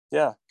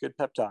good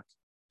pep talk.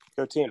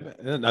 Go team.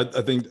 And I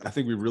think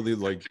we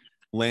really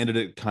landed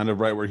it kind of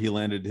right where he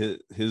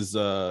landed his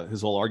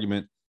whole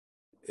argument.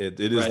 It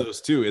is Right.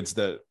 those two. It's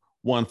that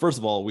one, first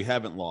of all, we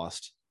haven't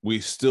lost. We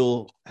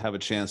still have a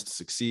chance to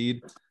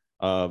succeed.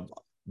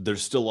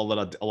 There's still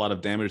a lot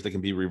of damage that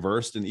can be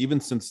reversed. And even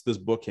since this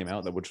book came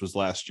out, which was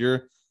last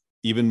year,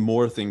 even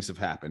more things have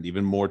happened.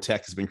 Even more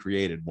tech has been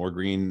created. More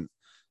green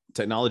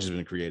technology has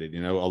been created.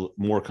 You know,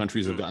 more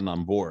countries have gotten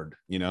on board.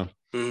 You know,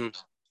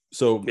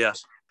 so yeah,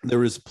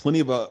 there is plenty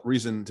of a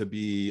reason to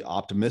be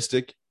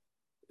optimistic.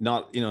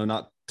 Not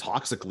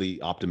toxically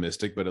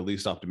optimistic, but at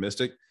least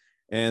optimistic.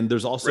 And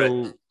there's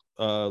also,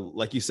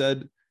 like you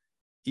said,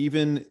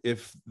 even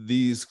if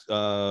these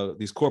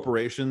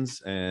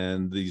corporations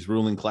and these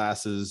ruling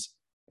classes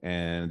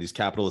and these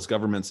capitalist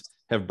governments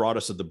have brought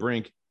us to the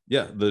brink,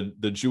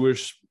 the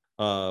Jewish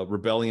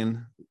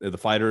rebellion, the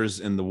fighters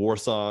in the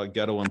Warsaw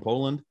Ghetto in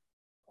Poland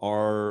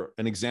are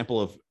an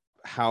example of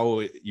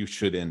how you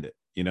should end it.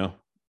 You know,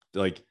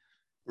 like,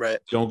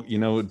 don't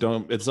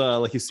it's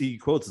like you see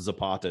quotes of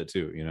Zapata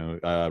too. You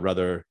know,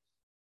 rather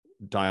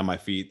die on my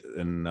feet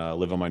and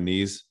live on my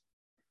knees.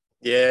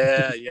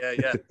 Yeah.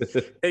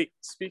 Hey,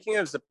 speaking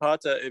of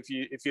Zapata, if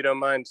you don't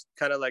mind,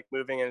 kind of like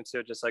moving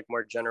into just like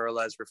more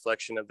generalized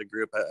reflection of the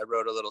group, I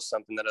wrote a little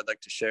something that I'd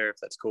like to share, if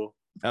that's cool.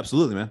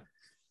 Absolutely, man.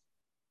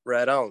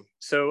 Right on.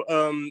 So,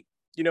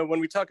 when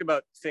we talk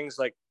about things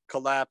like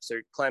collapse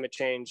or climate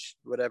change,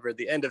 whatever,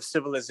 the end of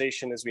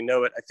civilization as we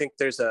know it, I think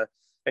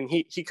and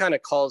he kind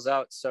of calls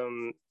out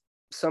some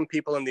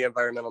people in the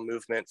environmental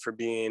movement for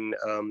being,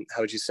 how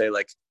would you say,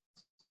 like,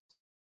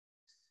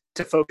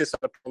 to focus on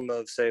the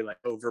problem of, say, like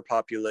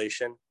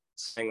overpopulation,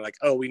 saying like,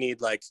 oh, we need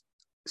like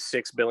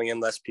 6 billion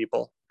less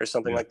people or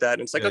something like that.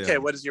 And it's like, okay,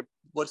 what's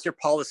your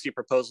policy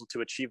proposal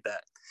to achieve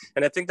that?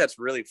 And I think that's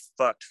really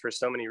fucked for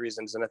so many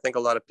reasons. And I think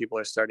a lot of people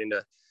are starting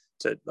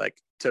to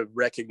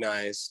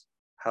recognize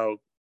how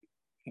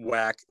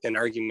whack an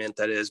argument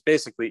that is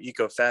basically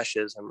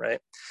eco-fascism,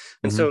 right?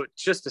 And so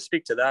just to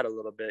speak to that a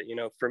little bit,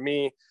 for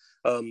me,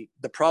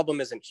 the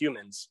problem isn't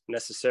humans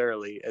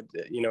necessarily. I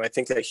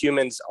think that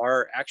humans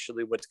are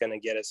actually what's going to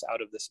get us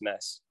out of this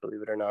mess,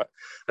 believe it or not.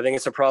 I think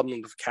it's a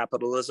problem of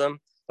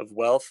capitalism, of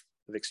wealth,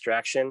 of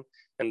extraction,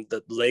 and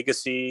the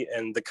legacy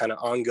and the kind of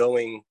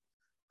ongoing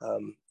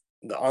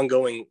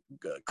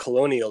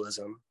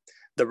colonialism,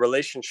 the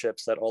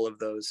relationships that all of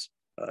those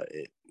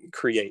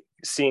create,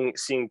 seeing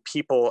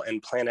people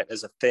and planet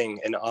as a thing,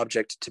 an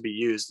object to be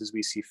used as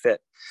we see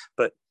fit.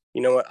 But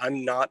you know what?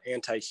 I'm not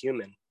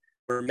anti-human.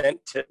 We're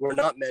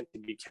not meant to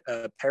be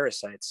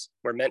parasites.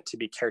 We're meant to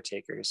be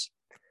caretakers.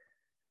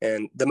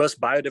 And the most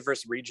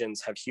biodiverse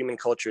regions have human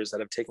cultures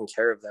that have taken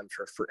care of them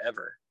for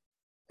forever.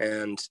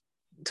 And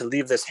to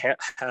leave this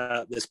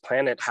this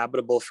planet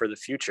habitable for the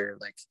future,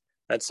 like,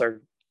 that's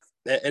our,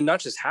 and not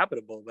just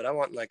habitable, but I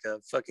want like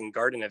a fucking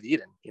Garden of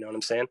Eden. You know what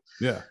I'm saying?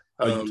 Yeah,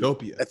 a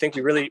utopia. I think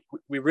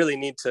we really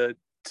need to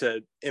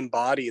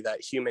embody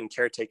that human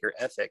caretaker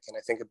ethic. And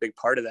I think a big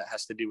part of that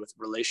has to do with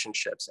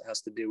relationships. It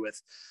has to do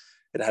with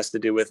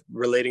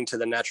relating to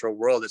the natural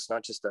world. It's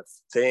not just a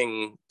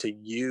thing to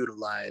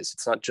utilize.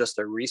 It's not just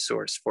a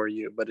resource for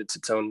you, but it's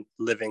its own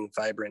living,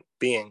 vibrant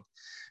being,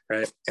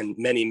 right? And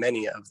many,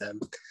 many of them.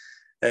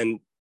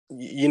 And,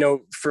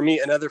 for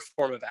me, another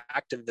form of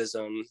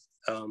activism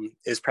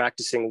is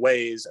practicing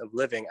ways of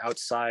living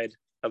outside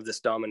of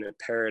this dominant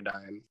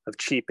paradigm of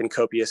cheap and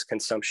copious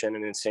consumption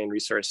and insane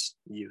resource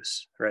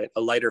use, right?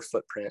 A lighter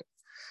footprint.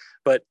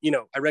 But,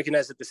 I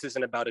recognize that this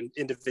isn't about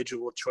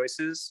individual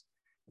choices.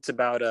 It's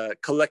about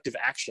collective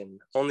action.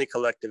 Only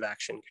collective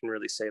action can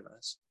really save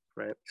us,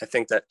 right? I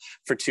think that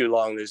for too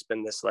long, there's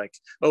been this like,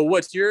 oh,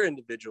 what's your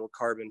individual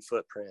carbon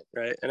footprint,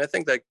 right? And I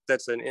think that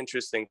that's an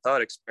interesting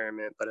thought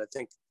experiment, but I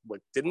think,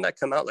 didn't that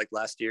come out like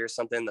last year or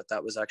something,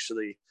 that was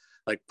actually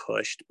like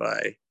pushed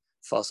by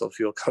fossil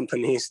fuel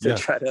companies to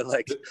try to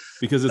like,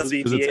 because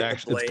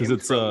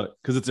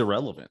it's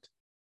irrelevant.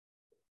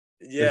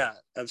 Yeah,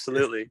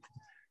 absolutely.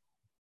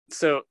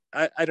 So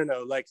I don't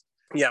know, like,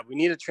 we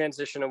need to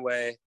transition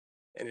away,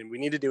 and we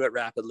need to do it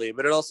rapidly,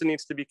 but it also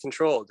needs to be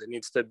controlled. It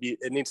needs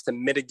to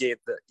mitigate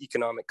the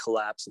economic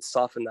collapse and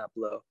soften that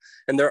blow.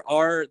 And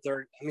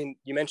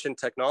you mentioned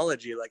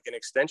technology, like an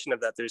extension of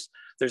that.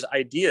 There's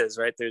ideas,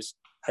 right?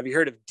 Have you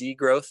heard of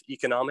degrowth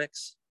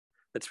economics?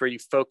 That's where you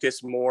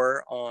focus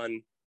more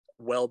on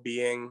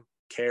well-being,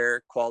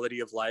 care, quality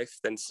of life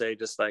than, say,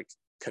 just like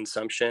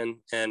consumption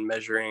and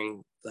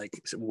measuring like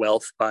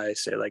wealth by,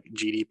 say, like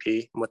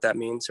GDP and what that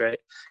means, right?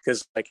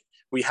 Because like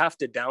we have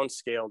to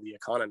downscale the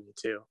economy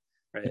too.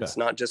 Right. Yeah. It's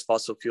not just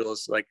fossil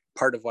fuels. Like,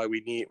 part of why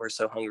we're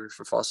so hungry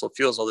for fossil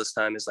fuels all this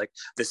time is like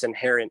this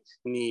inherent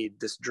need,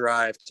 this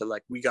drive to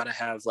like, we got to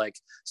have like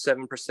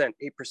 7%, 8%,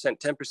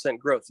 10%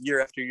 growth year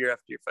after year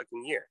after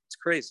fucking year. It's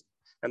crazy.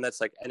 And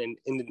that's like in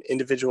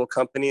individual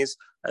companies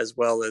as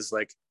well as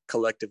like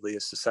collectively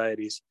as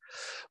societies.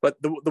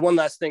 But the one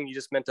last thing you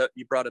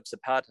brought up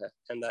Zapata,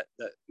 and that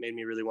made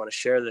me really want to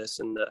share this.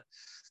 And the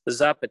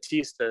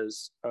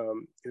Zapatistas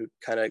who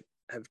kind of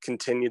have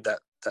continued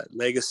that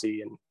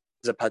legacy and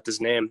Zapata's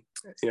name,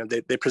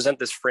 they present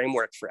this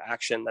framework for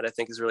action that I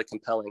think is really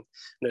compelling.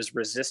 There's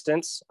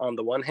resistance on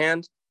the one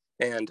hand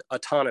and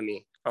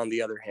autonomy on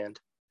the other hand,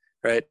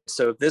 right?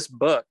 So this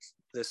book,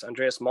 this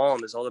Andreas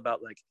Malm, is all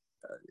about like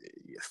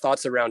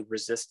thoughts around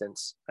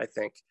resistance, I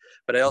think.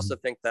 But I also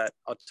think that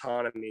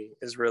autonomy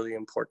is really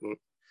important,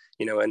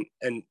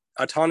 and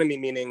autonomy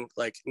meaning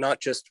like not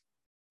just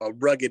a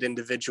rugged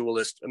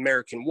individualist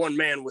American one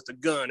man with a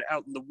gun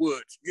out in the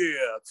woods.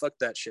 Yeah, fuck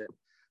that shit.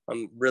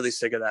 I'm really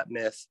sick of that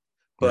myth.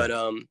 But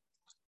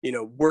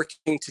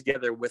working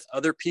together with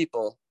other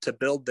people to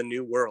build the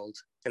new world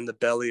in the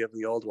belly of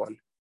the old one,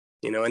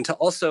 and to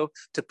also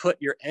to put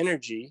your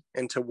energy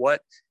into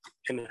what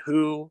and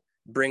who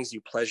brings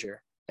you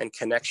pleasure and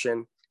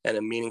connection and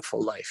a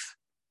meaningful life.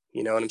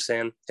 You know what I'm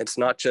saying? It's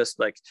not just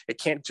like, it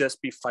can't just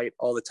be fight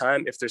all the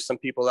time. If there's some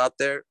people out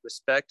there,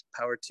 respect,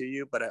 power to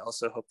you. But I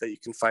also hope that you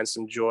can find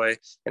some joy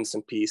and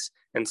some peace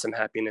and some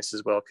happiness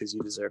as well, because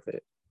you deserve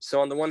it.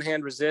 So on the one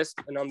hand, resist.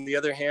 And on the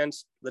other hand,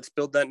 let's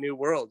build that new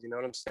world. You know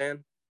what I'm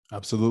saying?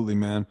 Absolutely,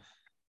 man.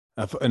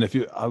 And if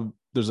you,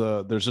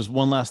 there's just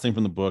one last thing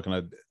from the book,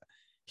 and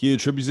he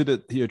attributes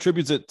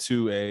it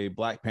to a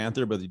Black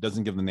Panther, but he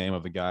doesn't give the name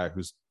of the guy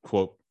who's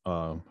quote,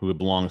 who it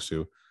belongs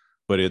to.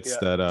 But it's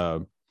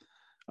that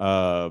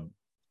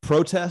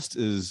protest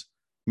is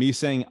me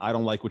saying, I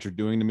don't like what you're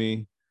doing to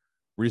me.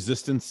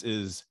 Resistance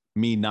is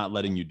me not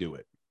letting you do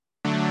it.